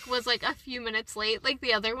them, like, was, like, a few minutes late, like,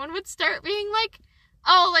 the other one would start being like,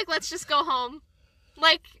 oh, like, let's just go home.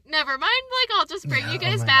 Like, never mind, like, I'll just bring Yeah, you oh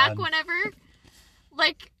guys my back God. whenever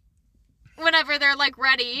they're, like,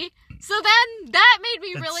 ready. So then, that made me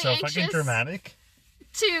It's really so anxious fucking dramatic.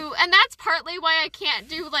 and that's partly why I can't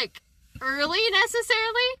do, like, early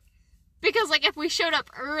necessarily, because, like, if we showed up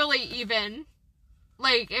early even,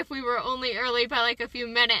 like, if we were only early by, like, a few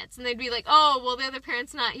minutes, and they'd be like, oh, well, the other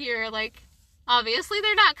parent's not here, like, obviously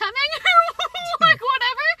they're not coming, or, like,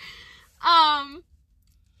 whatever,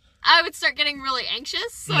 I would start getting really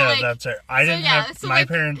anxious, so, No, like, that's it. I didn't yeah, have, so, my like-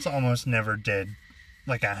 parents almost never did,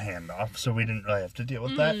 like, a handoff, so we didn't really have to deal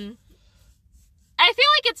with that. I feel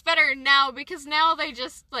like it's better now, because now they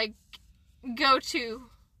just, like, go to,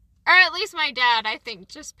 or at least my dad, I think,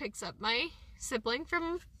 just picks up my sibling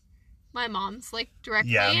from my mom's, like,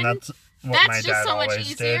 directly. Yeah, and that's what that's my just dad so much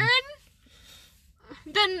always easier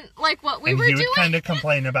did. than, like, what we And were he would doing. kind of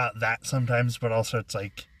complain about that sometimes, but also it's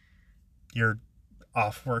like, you're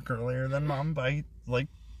off work earlier than mom by, like,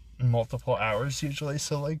 multiple hours usually,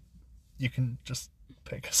 so, like, you can just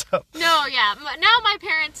pick us up. No, yeah. Now my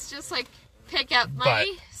parents just, like, pick up my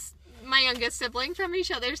youngest sibling from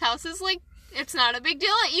each other's houses. Like, it's not a big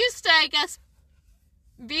deal. It used to, I guess,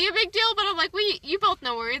 be a big deal, but I'm like, you both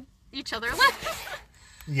know where each other live.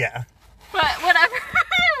 Yeah. But whatever.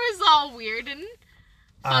 It was all weird and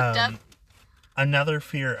fucked up. Another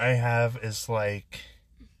fear I have is, like,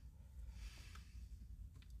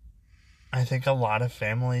 I think a lot of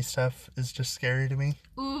family stuff is just scary to me.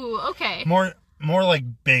 Ooh, okay. More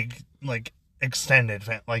like big, like, extended,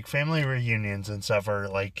 like, family reunions and stuff are,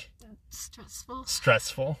 like...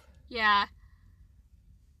 Stressful. Yeah.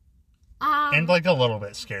 And, like, a little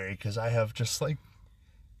bit scary, because I have just, like,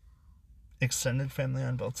 extended family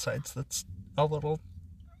on both sides that's a little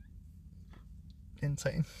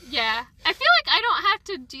insane. Yeah. I feel like I don't have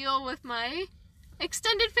to deal with my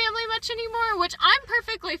extended family much anymore, which I'm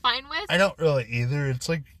perfectly fine with. I don't really either. It's,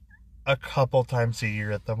 like, a couple times a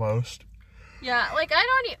year at the most. Yeah, like, I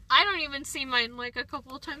don't even see mine, like, a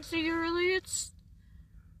couple of times a year, really. It's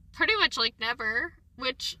pretty much, like, never,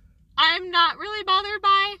 which I'm not really bothered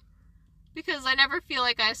by, because I never feel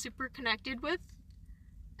like I'm super connected with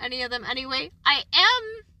any of them anyway. I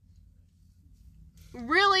am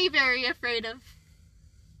really very afraid of,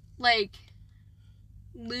 like,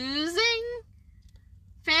 losing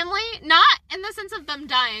family. Not in the sense of them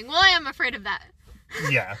dying. Well, I am afraid of that.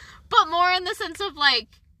 Yeah. But more in the sense of, like,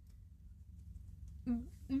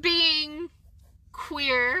 being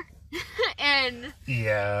queer and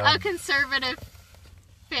a conservative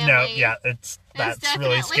family. No, yeah, that's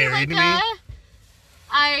really scary to me.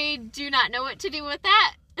 I do not know what to do with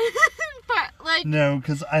that. But, like... No,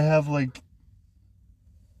 because I have, like,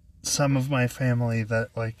 some of my family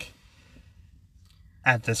that, like,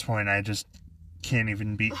 at this point I just can't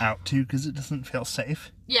even be out to because it doesn't feel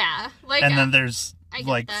safe. Yeah. Like, and then there's,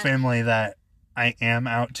 like, family that I am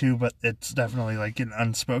out to, but it's definitely, like, an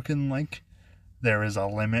unspoken, like, there is a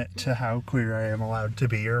limit to how queer I am allowed to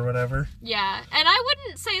be or whatever. Yeah, and I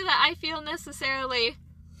wouldn't say that I feel necessarily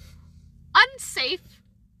unsafe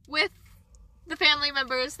with the family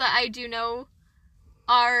members that I do know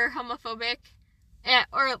are homophobic,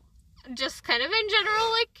 or just kind of in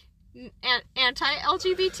general, like,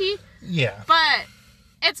 anti-LGBT. Yeah. But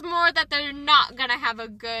it's more that they're not gonna have a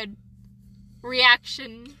good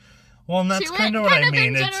reaction. Well, and that's kind of what I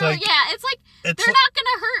mean. It's like, yeah, it's like, they're not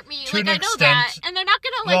gonna hurt me. Like, I know that. And they're not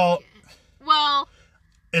gonna, like, well...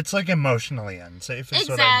 It's, like, emotionally unsafe is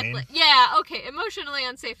what I mean. Yeah, okay, emotionally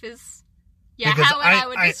unsafe is, because how I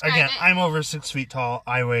would describe it. I'm over 6 feet tall.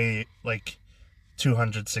 I weigh, like,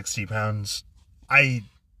 260 pounds. I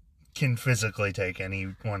can physically take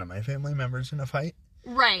any one of my family members in a fight.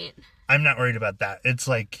 Right. I'm not worried about that. It's,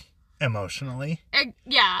 like, emotionally.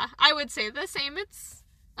 Yeah, I would say the same. It's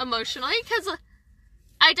emotionally, because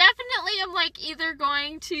I definitely am, like, either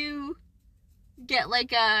going to get,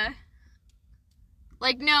 like,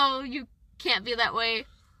 no, you can't be that way,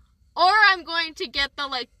 or I'm going to get the,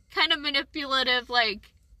 like, kind of manipulative,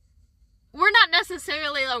 like, we're not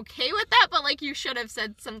necessarily okay with that, but, like, you should have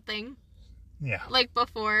said something. Yeah. Like,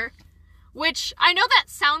 before. Which, I know that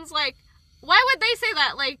sounds like, why would they say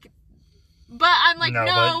that? Like, but I'm like,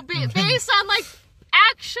 no, based on, like,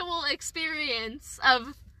 actual experience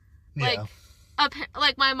of, like,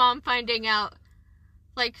 like my mom finding out,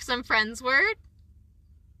 like, some friends were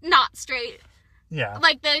not straight. Yeah.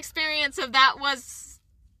 Like, the experience of that was,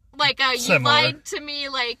 like, you lied to me,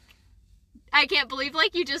 like, I can't believe,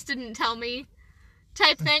 like, you just didn't tell me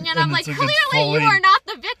type thing. And I'm like, clearly you are not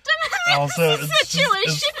the victim in this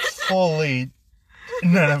situation. It's fully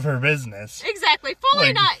none of her business. Exactly.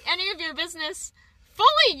 Fully not any of your business.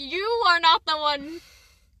 Fully you are not the one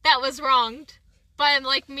that was wronged by,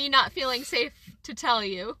 like, me not feeling safe to tell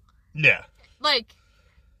you. Yeah. Like,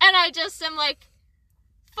 and I just am, like,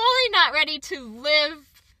 fully not ready to live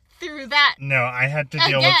through that. No, I had to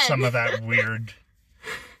deal with some of that weird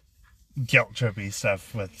guilt trippy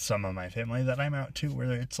stuff with some of my family that I'm out to,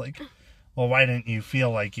 where it's like, well, why didn't you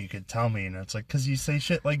feel like you could tell me? And it's like, because you say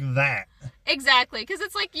shit like that. Exactly, because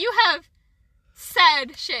it's like, you have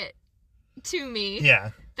said shit to me.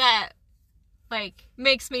 Yeah. That, like,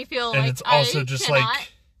 makes me feel and like it's also just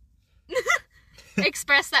like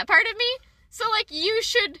express that part of me. So, like, you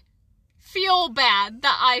should feel bad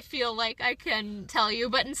that I feel like I can tell you,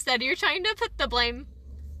 but instead you're trying to put the blame,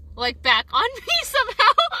 like, back on me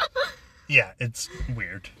somehow. Yeah, it's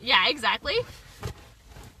weird. Yeah, exactly.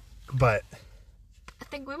 But I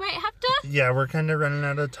think we might have to. Yeah, we're kind of running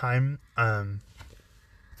out of time.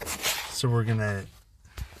 So we're gonna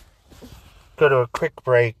go to a quick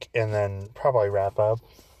break and then probably wrap up.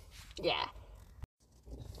 Yeah.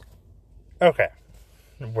 Okay.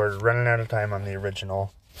 We're running out of time on the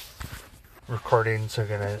original recording, so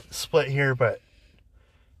we're gonna split here, but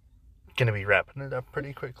gonna be wrapping it up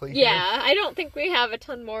pretty quickly. Yeah, I don't think we have a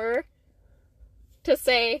ton more to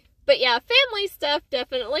say. But yeah, family stuff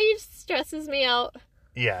definitely stresses me out.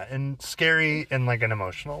 Yeah, and scary in like an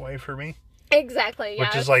emotional way for me. Exactly, yeah.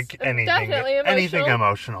 Which is like anything. Definitely emotional. Anything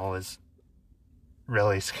emotional is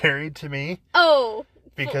really scary to me. Oh.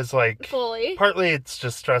 Because like, fully. Partly it's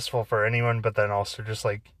just stressful for anyone, but then also just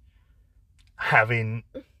like having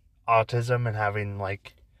autism and having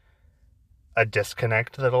like a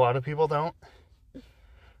disconnect that a lot of people don't.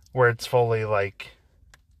 Where it's fully like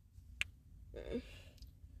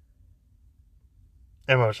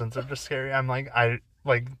emotions are just scary. I'm like,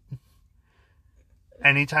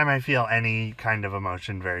 anytime I feel any kind of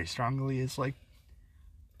emotion very strongly is like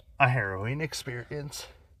a harrowing experience.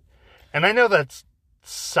 And I know that's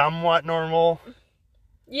somewhat normal.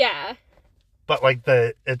 Yeah. But like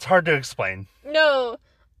it's hard to explain. No,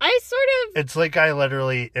 I sort of... It's like I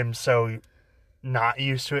literally am so not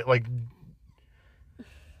used to it. Like,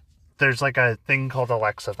 there's like a thing called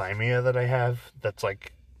alexithymia that I have that's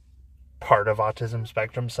like part of autism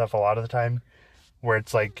spectrum stuff a lot of the time, where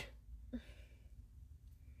it's like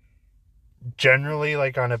generally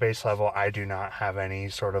like on a base level I do not have any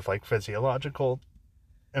sort of like physiological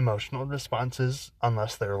emotional responses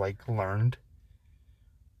unless they're like learned.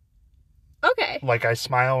 Okay. Like I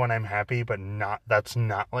smile when I'm happy, but that's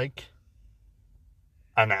not like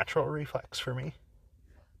a natural reflex for me.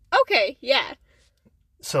 Okay, yeah.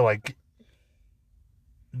 So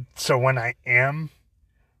when I am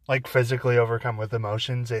like physically overcome with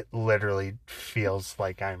emotions, it literally feels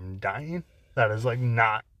like I'm dying. That is like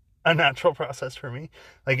not a natural process for me.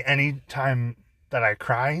 Like any time that I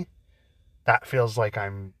cry, that feels like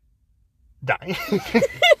I'm dying.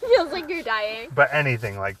 It feels like you're dying. But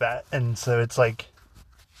anything like that. And so it's like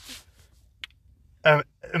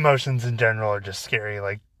emotions in general are just scary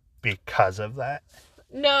like because of that.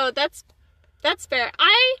 No, that's fair.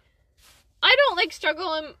 I don't like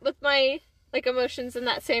struggle with my like emotions in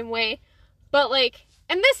that same way. But like,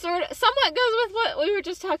 and this sort of somewhat goes with what we were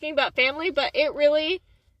just talking about family, but it really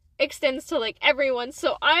extends to like everyone.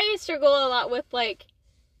 So I struggle a lot with like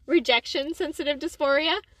rejection sensitive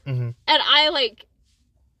dysphoria. Mm-hmm. And I like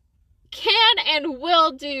can and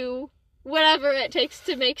will do whatever it takes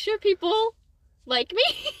to make sure people like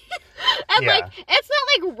me. And yeah. like it's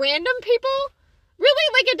not like random people.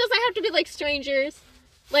 Really, like it doesn't have to be like strangers.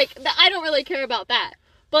 Like I don't really care about that.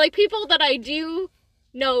 But like people that I do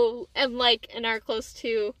know and like and are close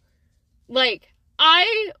to, like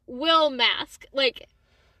I will mask like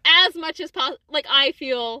as much as possible. Like I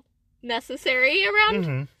feel necessary around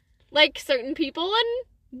mm-hmm. like certain people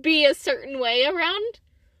and be a certain way around.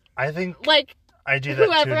 I think like I do that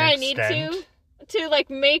whoever to an I extent. need to like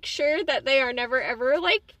make sure that they are never ever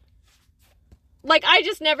like I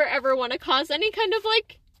just never ever want to cause any kind of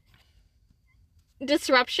like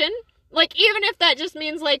disruption. Like even if that just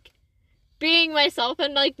means like being myself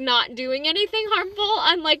and like not doing anything harmful,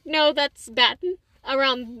 I'm like, no, that's bad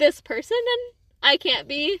around this person and I can't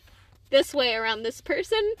be this way around this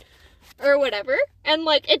person or whatever. And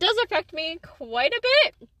like it does affect me quite a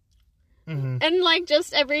bit. Mm-hmm. And like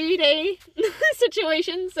just everyday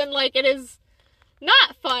situations, and like it is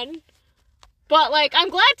not fun. But like I'm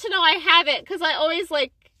glad to know I have it because I always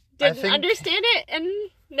like didn't understand it, and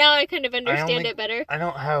now I kind of understand it better. I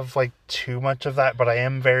don't have like too much of that, but I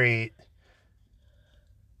am very.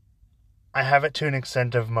 I have it to an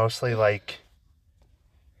extent of mostly like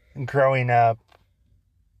growing up,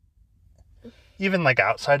 even like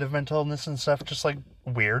outside of mental illness and stuff, just like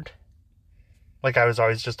weird. Like I was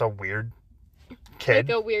always just a weird kid.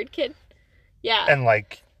 Like a weird kid. Yeah. And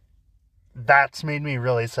like that's made me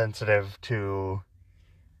really sensitive to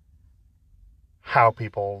how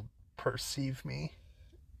people perceive me.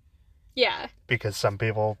 Yeah. Because some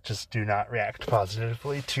people just do not react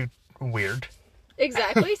positively to weird.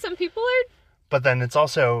 Exactly. Some people are. But then it's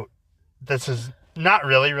also, this is not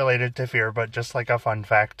really related to fear, but just like a fun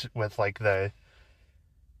fact with like the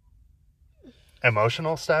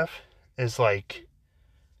emotional stuff is like,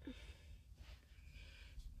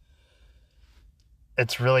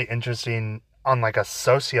 it's really interesting on like a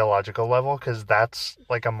sociological level because that's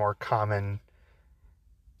like a more common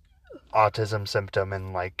autism symptom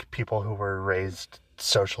in like people who were raised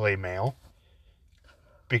socially male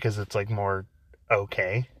because it's like more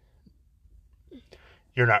okay.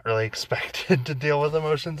 You're not really expected to deal with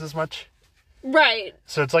emotions as much. Right.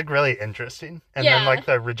 So it's like really interesting. And then like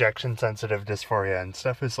the rejection sensitive dysphoria and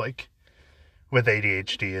stuff is like with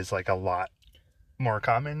ADHD is like a lot more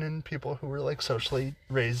common in people who were like socially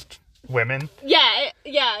raised women. Yeah,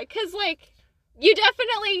 because like you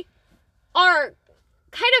definitely are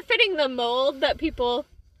kind of fitting the mold that people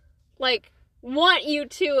like want you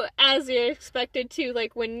to as you're expected to,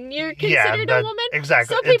 like, when you're considered a woman.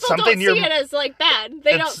 Exactly. Some people don't see it as, like, bad.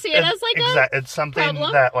 They don't see it as, like, it's something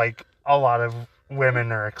problem. that, like, a lot of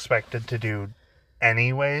women are expected to do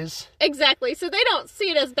anyways. Exactly. So they don't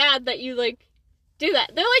see it as bad that you, like, do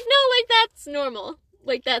that. They're like, no, like, that's normal.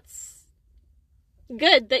 Like, that's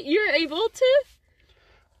good that you're able to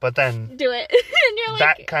but then do it. And you're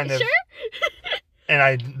like, that kind of, sure?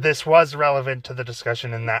 and this was relevant to the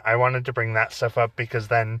discussion in that I wanted to bring that stuff up because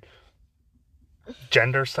then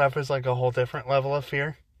gender stuff is like a whole different level of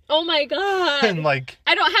fear. Oh my god. And like,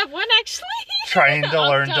 I don't have one actually. Trying to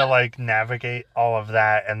learn to like navigate all of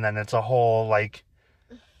that, and then it's a whole like,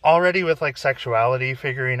 already with like sexuality,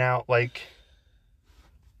 figuring out like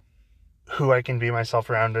who I can be myself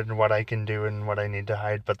around and what I can do and what I need to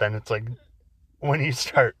hide. But then it's like, when you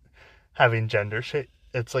start having gender shit,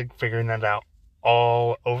 it's like figuring that out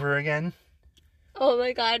all over again. Oh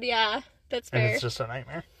my god, yeah. That's fair. And it's just a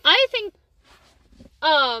nightmare. I think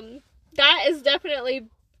that is definitely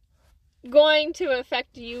going to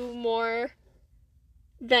affect you more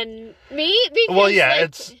than me, because well, yeah, like,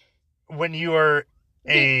 it's when you are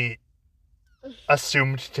a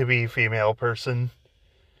assumed to be female person,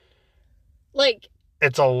 like,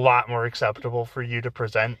 it's a lot more acceptable for you to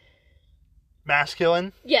present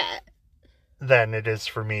masculine yeah, than it is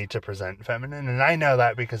for me to present feminine. And I know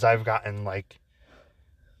that because I've gotten like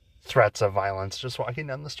threats of violence just walking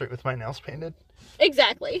down the street with my nails painted.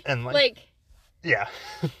 exactly. And like yeah.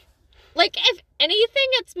 Like, if anything,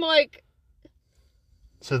 it's more like,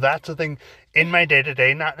 So that's the thing. In my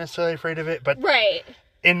day-to-day, not necessarily afraid of it, but right,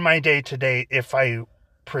 in my day-to-day, if I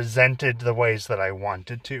presented the ways that I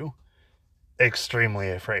wanted to, extremely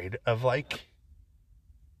afraid of, like,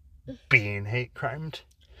 being hate crimed.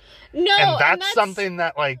 no, And that's something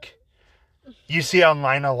that, like, you see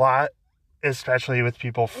online a lot, especially with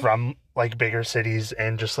people from, like, bigger cities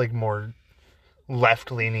and just, like, more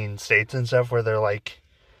left-leaning states and stuff, where they're, like,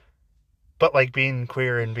 but, like, being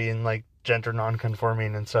queer and being, like, gender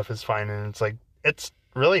non-conforming and stuff is fine, and it's, like, it's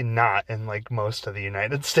really not in, like, most of the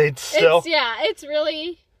United States still. It's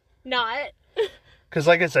really not. Because,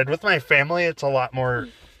 like I said, with my family, it's a lot more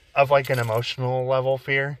of, like, an emotional level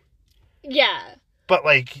fear. Yeah. But,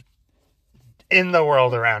 like, in the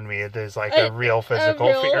world around me, it is, like, a real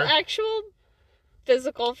physical fear. Actual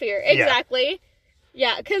physical fear. Exactly.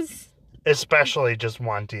 Yeah, because... Especially just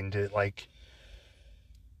wanting to, like...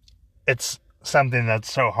 It's something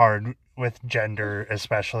that's so hard with gender,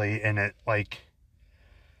 especially in it, like...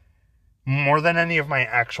 More than any of my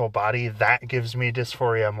actual body, that gives me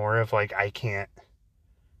dysphoria more of, like, I can't,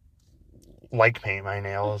 like, paint my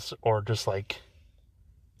nails or just, like,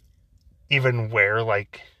 even wear,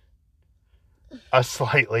 like, a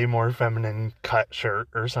slightly more feminine cut shirt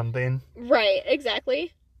or something. Right,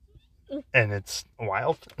 exactly. And it's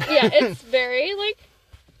wild. Yeah, it's very, like,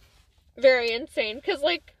 very insane. Because,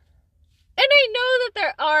 like, and I know that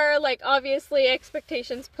there are, like, obviously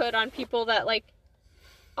expectations put on people that, like,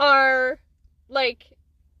 are, like,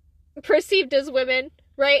 perceived as women,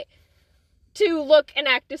 right? To look and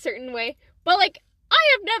act a certain way. But, like, I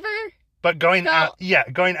have never... But going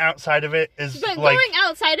going outside of it is, but like... going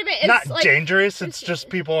outside of it is, not like, dangerous, it's just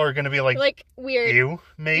people are going to be, like weird. You,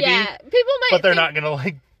 maybe? Yeah, people might but they're not going to,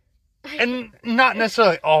 like... And not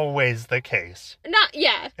necessarily always the case.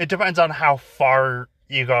 Yeah. It depends on how far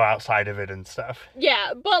you go outside of it and stuff.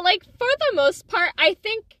 Yeah, but, like, for the most part, I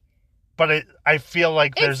think... But I feel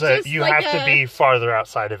like there's you like have to be farther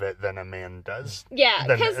outside of it than a man does. Yeah,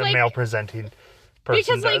 than because, a like, male presenting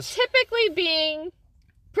person because, like, does. typically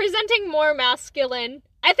presenting more masculine,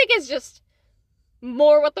 I think is just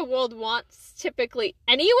more what the world wants typically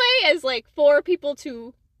anyway, is, like, for people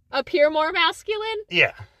to appear more masculine.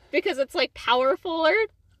 Yeah. Because it's, like, powerful or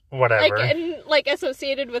whatever. like, and, like,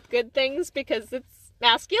 associated with good things because it's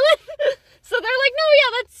masculine. So they're like, no,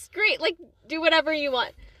 yeah, that's great. Like, do whatever you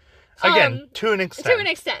want. Again, to an extent. To an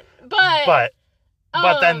extent. But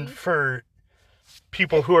then for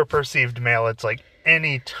people who are perceived male, it's like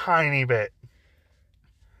any tiny bit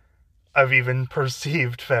of even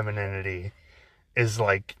perceived femininity is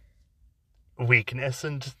like weakness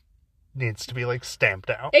and needs to be like stamped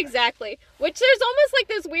out. Exactly. Which there's almost like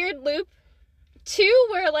this weird loop too,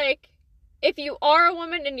 where like if you are a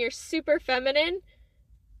woman and you're super feminine,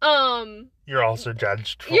 you're also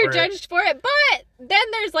judged for You're judged for it, but then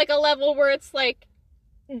there's like a level where it's like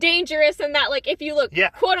dangerous, and that like if you look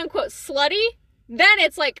quote unquote slutty, then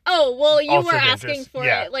it's like, oh well, you also were dangerous. Asking for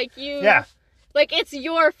it. Like you like it's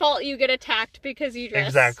your fault you get attacked because you dress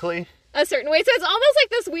exactly a certain way. So it's almost like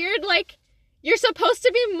this weird, like, you're supposed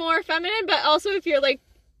to be more feminine, but also if you're like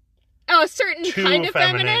a certain kind of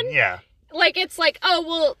feminine, like, it's like, oh,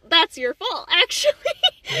 well, that's your fault, actually.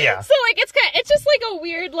 Yeah. So, like, it's just, like, a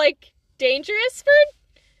weird, like, dangerous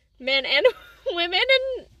for men and women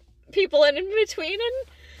and people in between,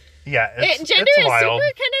 and Yeah, gender it's is wild.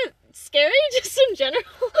 super kind of scary, just in general.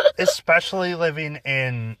 Especially living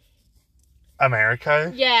in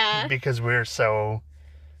America. Yeah. Because we're so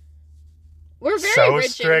We're very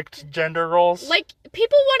rigid. strict gender roles. Like,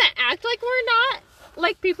 people want to act like we're not.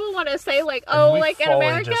 Like, people want to say, like, oh, we like, in fully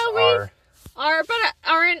America, just we are. but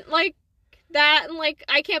aren't, like, that, and, like,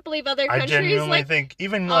 I can't believe other I countries, genuinely like, think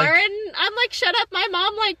even are, like and I'm like, shut up. My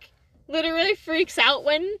mom, like, literally freaks out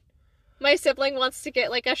when my sibling wants to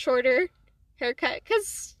get, like, a shorter haircut,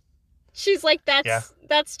 because she's like,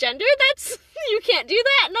 that's gender, you can't do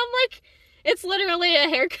that, and I'm like, it's literally a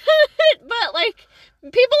haircut, but, like,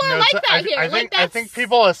 people are like that here. I think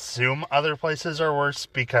people assume other places are worse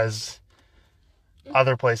because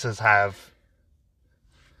other places have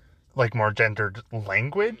like more gendered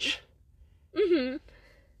language. Mm-hmm.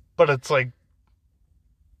 But it's like,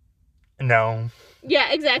 no.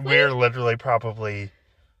 Yeah, exactly. We're literally probably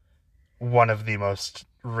one of the most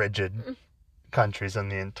rigid countries in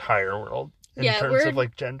the entire world in terms of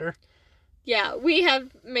like gender. Yeah, we have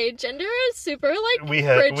made gender a super like we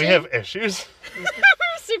frigid. have issues.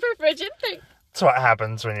 Super frigid thing. That's what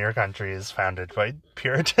happens when your country is founded by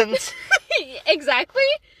Puritans. Exactly.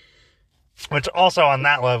 Which also on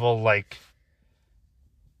that level, like,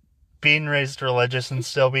 being raised religious and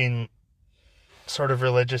still being sort of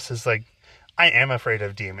religious is like, I am afraid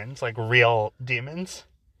of demons, like real demons.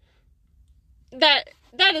 That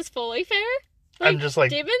is fully fair. Like, I'm just like,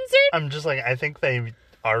 demons I think they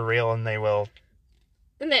are real and they will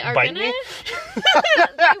and they are bite gonna me.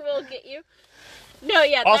 they will get you. No,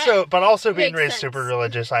 yeah. Also being makes raised sense. super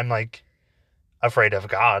religious, I'm like afraid of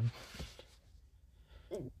God.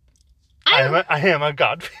 I am a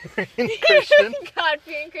God-fearing Christian.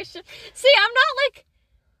 God-fearing Christian. See, I'm not like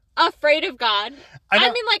afraid of God.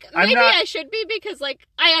 I mean, like, maybe I should be, because like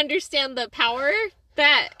I understand the power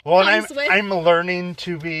that comes with. I'm learning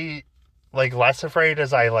to be like less afraid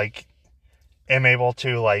as I like am able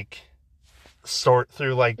to like sort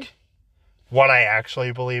through like what I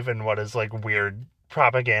actually believe and what is like weird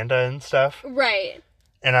propaganda and stuff. Right.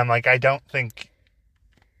 And I'm like, I don't think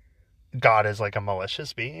God is like a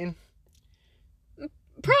malicious being.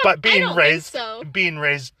 But being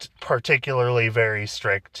raised particularly very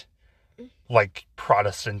strict, like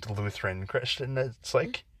Protestant Lutheran Christian, it's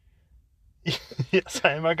like, yes,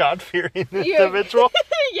 I am a God-fearing individual.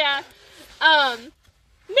 Yeah. No,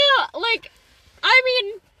 like, I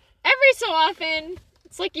mean, every so often,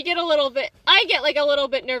 it's like I get like a little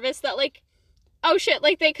bit nervous that like, oh shit,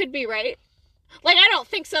 like they could be right. Like, I don't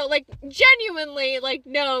think so. Like, genuinely, like,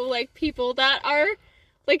 no, like, people that are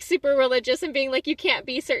like super religious and being like, you can't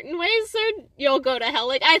be certain ways or you'll go to hell.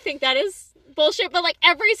 Like, I think that is bullshit, but like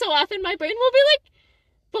every so often my brain will be like,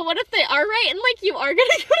 but what if they are right and like you are gonna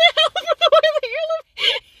go to hell for the way that you're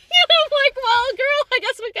living? And I'm like, well, girl, I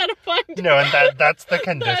guess we gotta find No, and that's the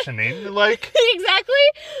conditioning. Like, exactly.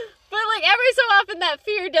 But like every so often that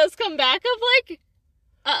fear does come back of like,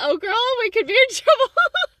 uh-oh, girl, we could be in trouble.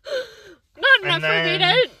 Not enough for me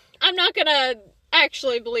to, I'm not gonna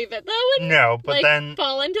actually believe it though. And, no, but like, then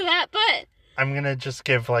fall into that, but I'm gonna just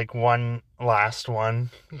give like one last one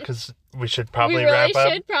because we should probably wrap up. We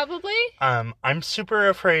really should probably. I'm super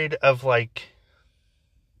afraid of like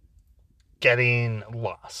getting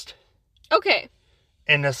lost. Okay.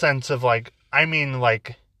 In the sense of like, I mean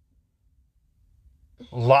like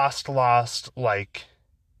lost, like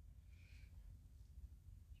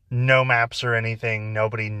no maps or anything.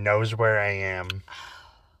 Nobody knows where I am.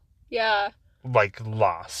 Yeah. Like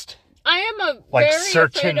lost. I am a like very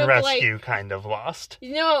search and afraid of, rescue like, kind of lost.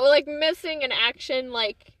 You know, like missing in action,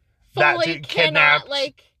 like fully That, cannot kidnapped,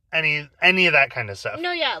 like any of that kind of stuff.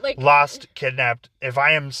 No, yeah, like lost, kidnapped. If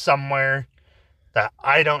I am somewhere that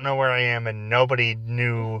I don't know where I am and nobody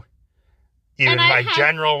knew even my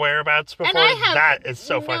general whereabouts before, that is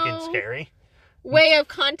so fucking scary. Way of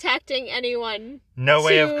contacting anyone. No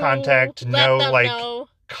way of contact, no like know.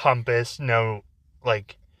 compass, no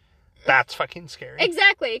like that's fucking scary.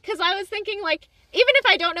 Exactly, because I was thinking like, even if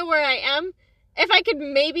I don't know where I am, if I could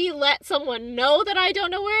maybe let someone know that I don't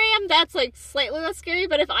know where I am, that's like slightly less scary.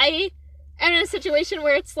 But if I am in a situation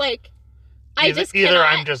where it's like, either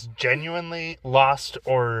I'm just genuinely lost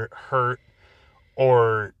or hurt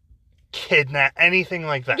or kidnapped, anything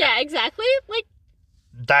like that. Yeah, exactly. Like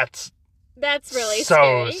that's really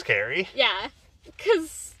so scary. Yeah,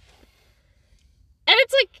 because and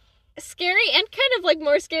it's like scary and kind of like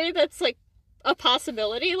more scary. That's like a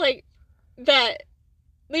possibility, like that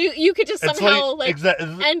you could just somehow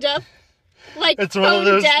end up. Like, It's one of phone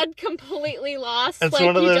those- dead, completely lost. It's like,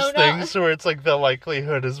 one of you those don't things where it's like the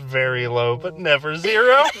likelihood is very low, but never zero.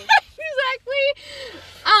 know. Exactly.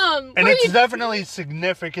 And where it's you- definitely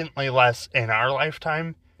significantly less in our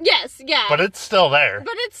lifetime, Yes, yeah. but it's still there.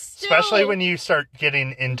 But it's still... Especially when you start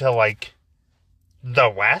getting into, like, the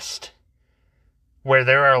West, where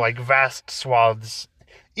there are, like, vast swaths,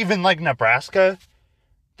 even, like, Nebraska,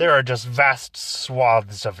 there are just vast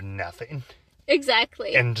swaths of nothing.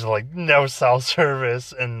 Exactly. And, like, no cell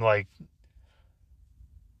service, and, like,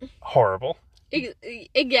 horrible. Yeah,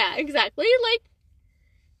 exactly. Like,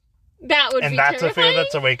 that would And be that's terrifying. a fear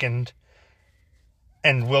that's awakened,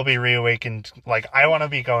 and will be reawakened. Like, I want to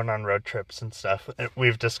be going on road trips and stuff.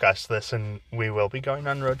 We've discussed this, and we will be going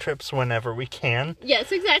on road trips whenever we can.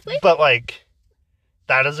 Yes, exactly. But, like,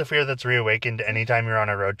 that is a fear that's reawakened anytime you're on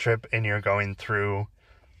a road trip and you're going through,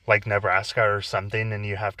 like, Nebraska or something, and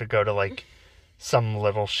you have to go to, like, some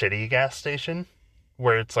little shitty gas station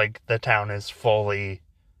where it's, like, the town is fully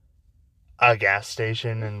a gas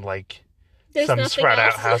station and, like, There's some nothing spread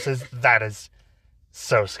out else. houses. That is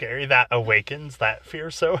so scary. That awakens that fear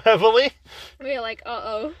so heavily. We're like,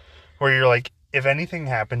 uh-oh. Where you're like, if anything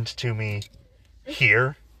happened to me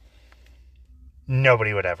here,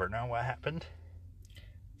 nobody would ever know what happened.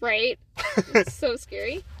 Right? It's so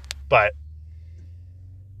scary. But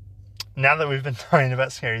now that we've been talking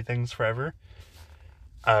about scary things forever,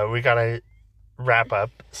 we gotta wrap up.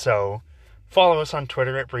 So follow us on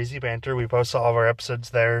Twitter at Breezy Banter. We post all of our episodes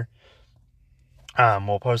there.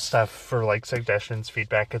 We'll post stuff for, like, suggestions,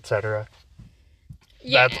 feedback, etc.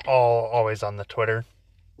 Yeah. That's all always on the Twitter.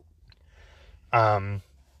 And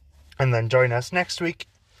then join us next week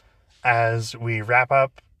as we wrap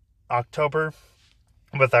up October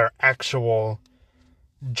with our actual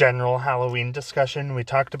general Halloween discussion. We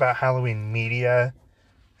talked about Halloween media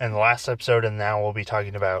in the last episode, and now we'll be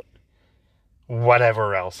talking about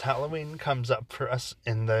whatever else Halloween comes up for us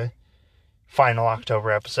in the final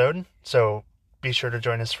October episode. So be sure to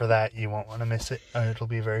join us for that. You won't want to miss it. It'll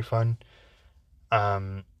be very fun.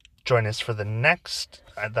 Join us for the next...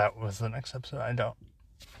 that was the next episode. I don't...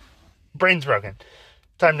 Brain's broken.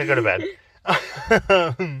 Time to go to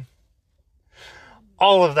bed.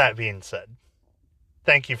 All of that being said,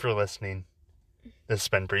 thank you for listening. This has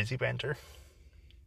been Breezy Banter.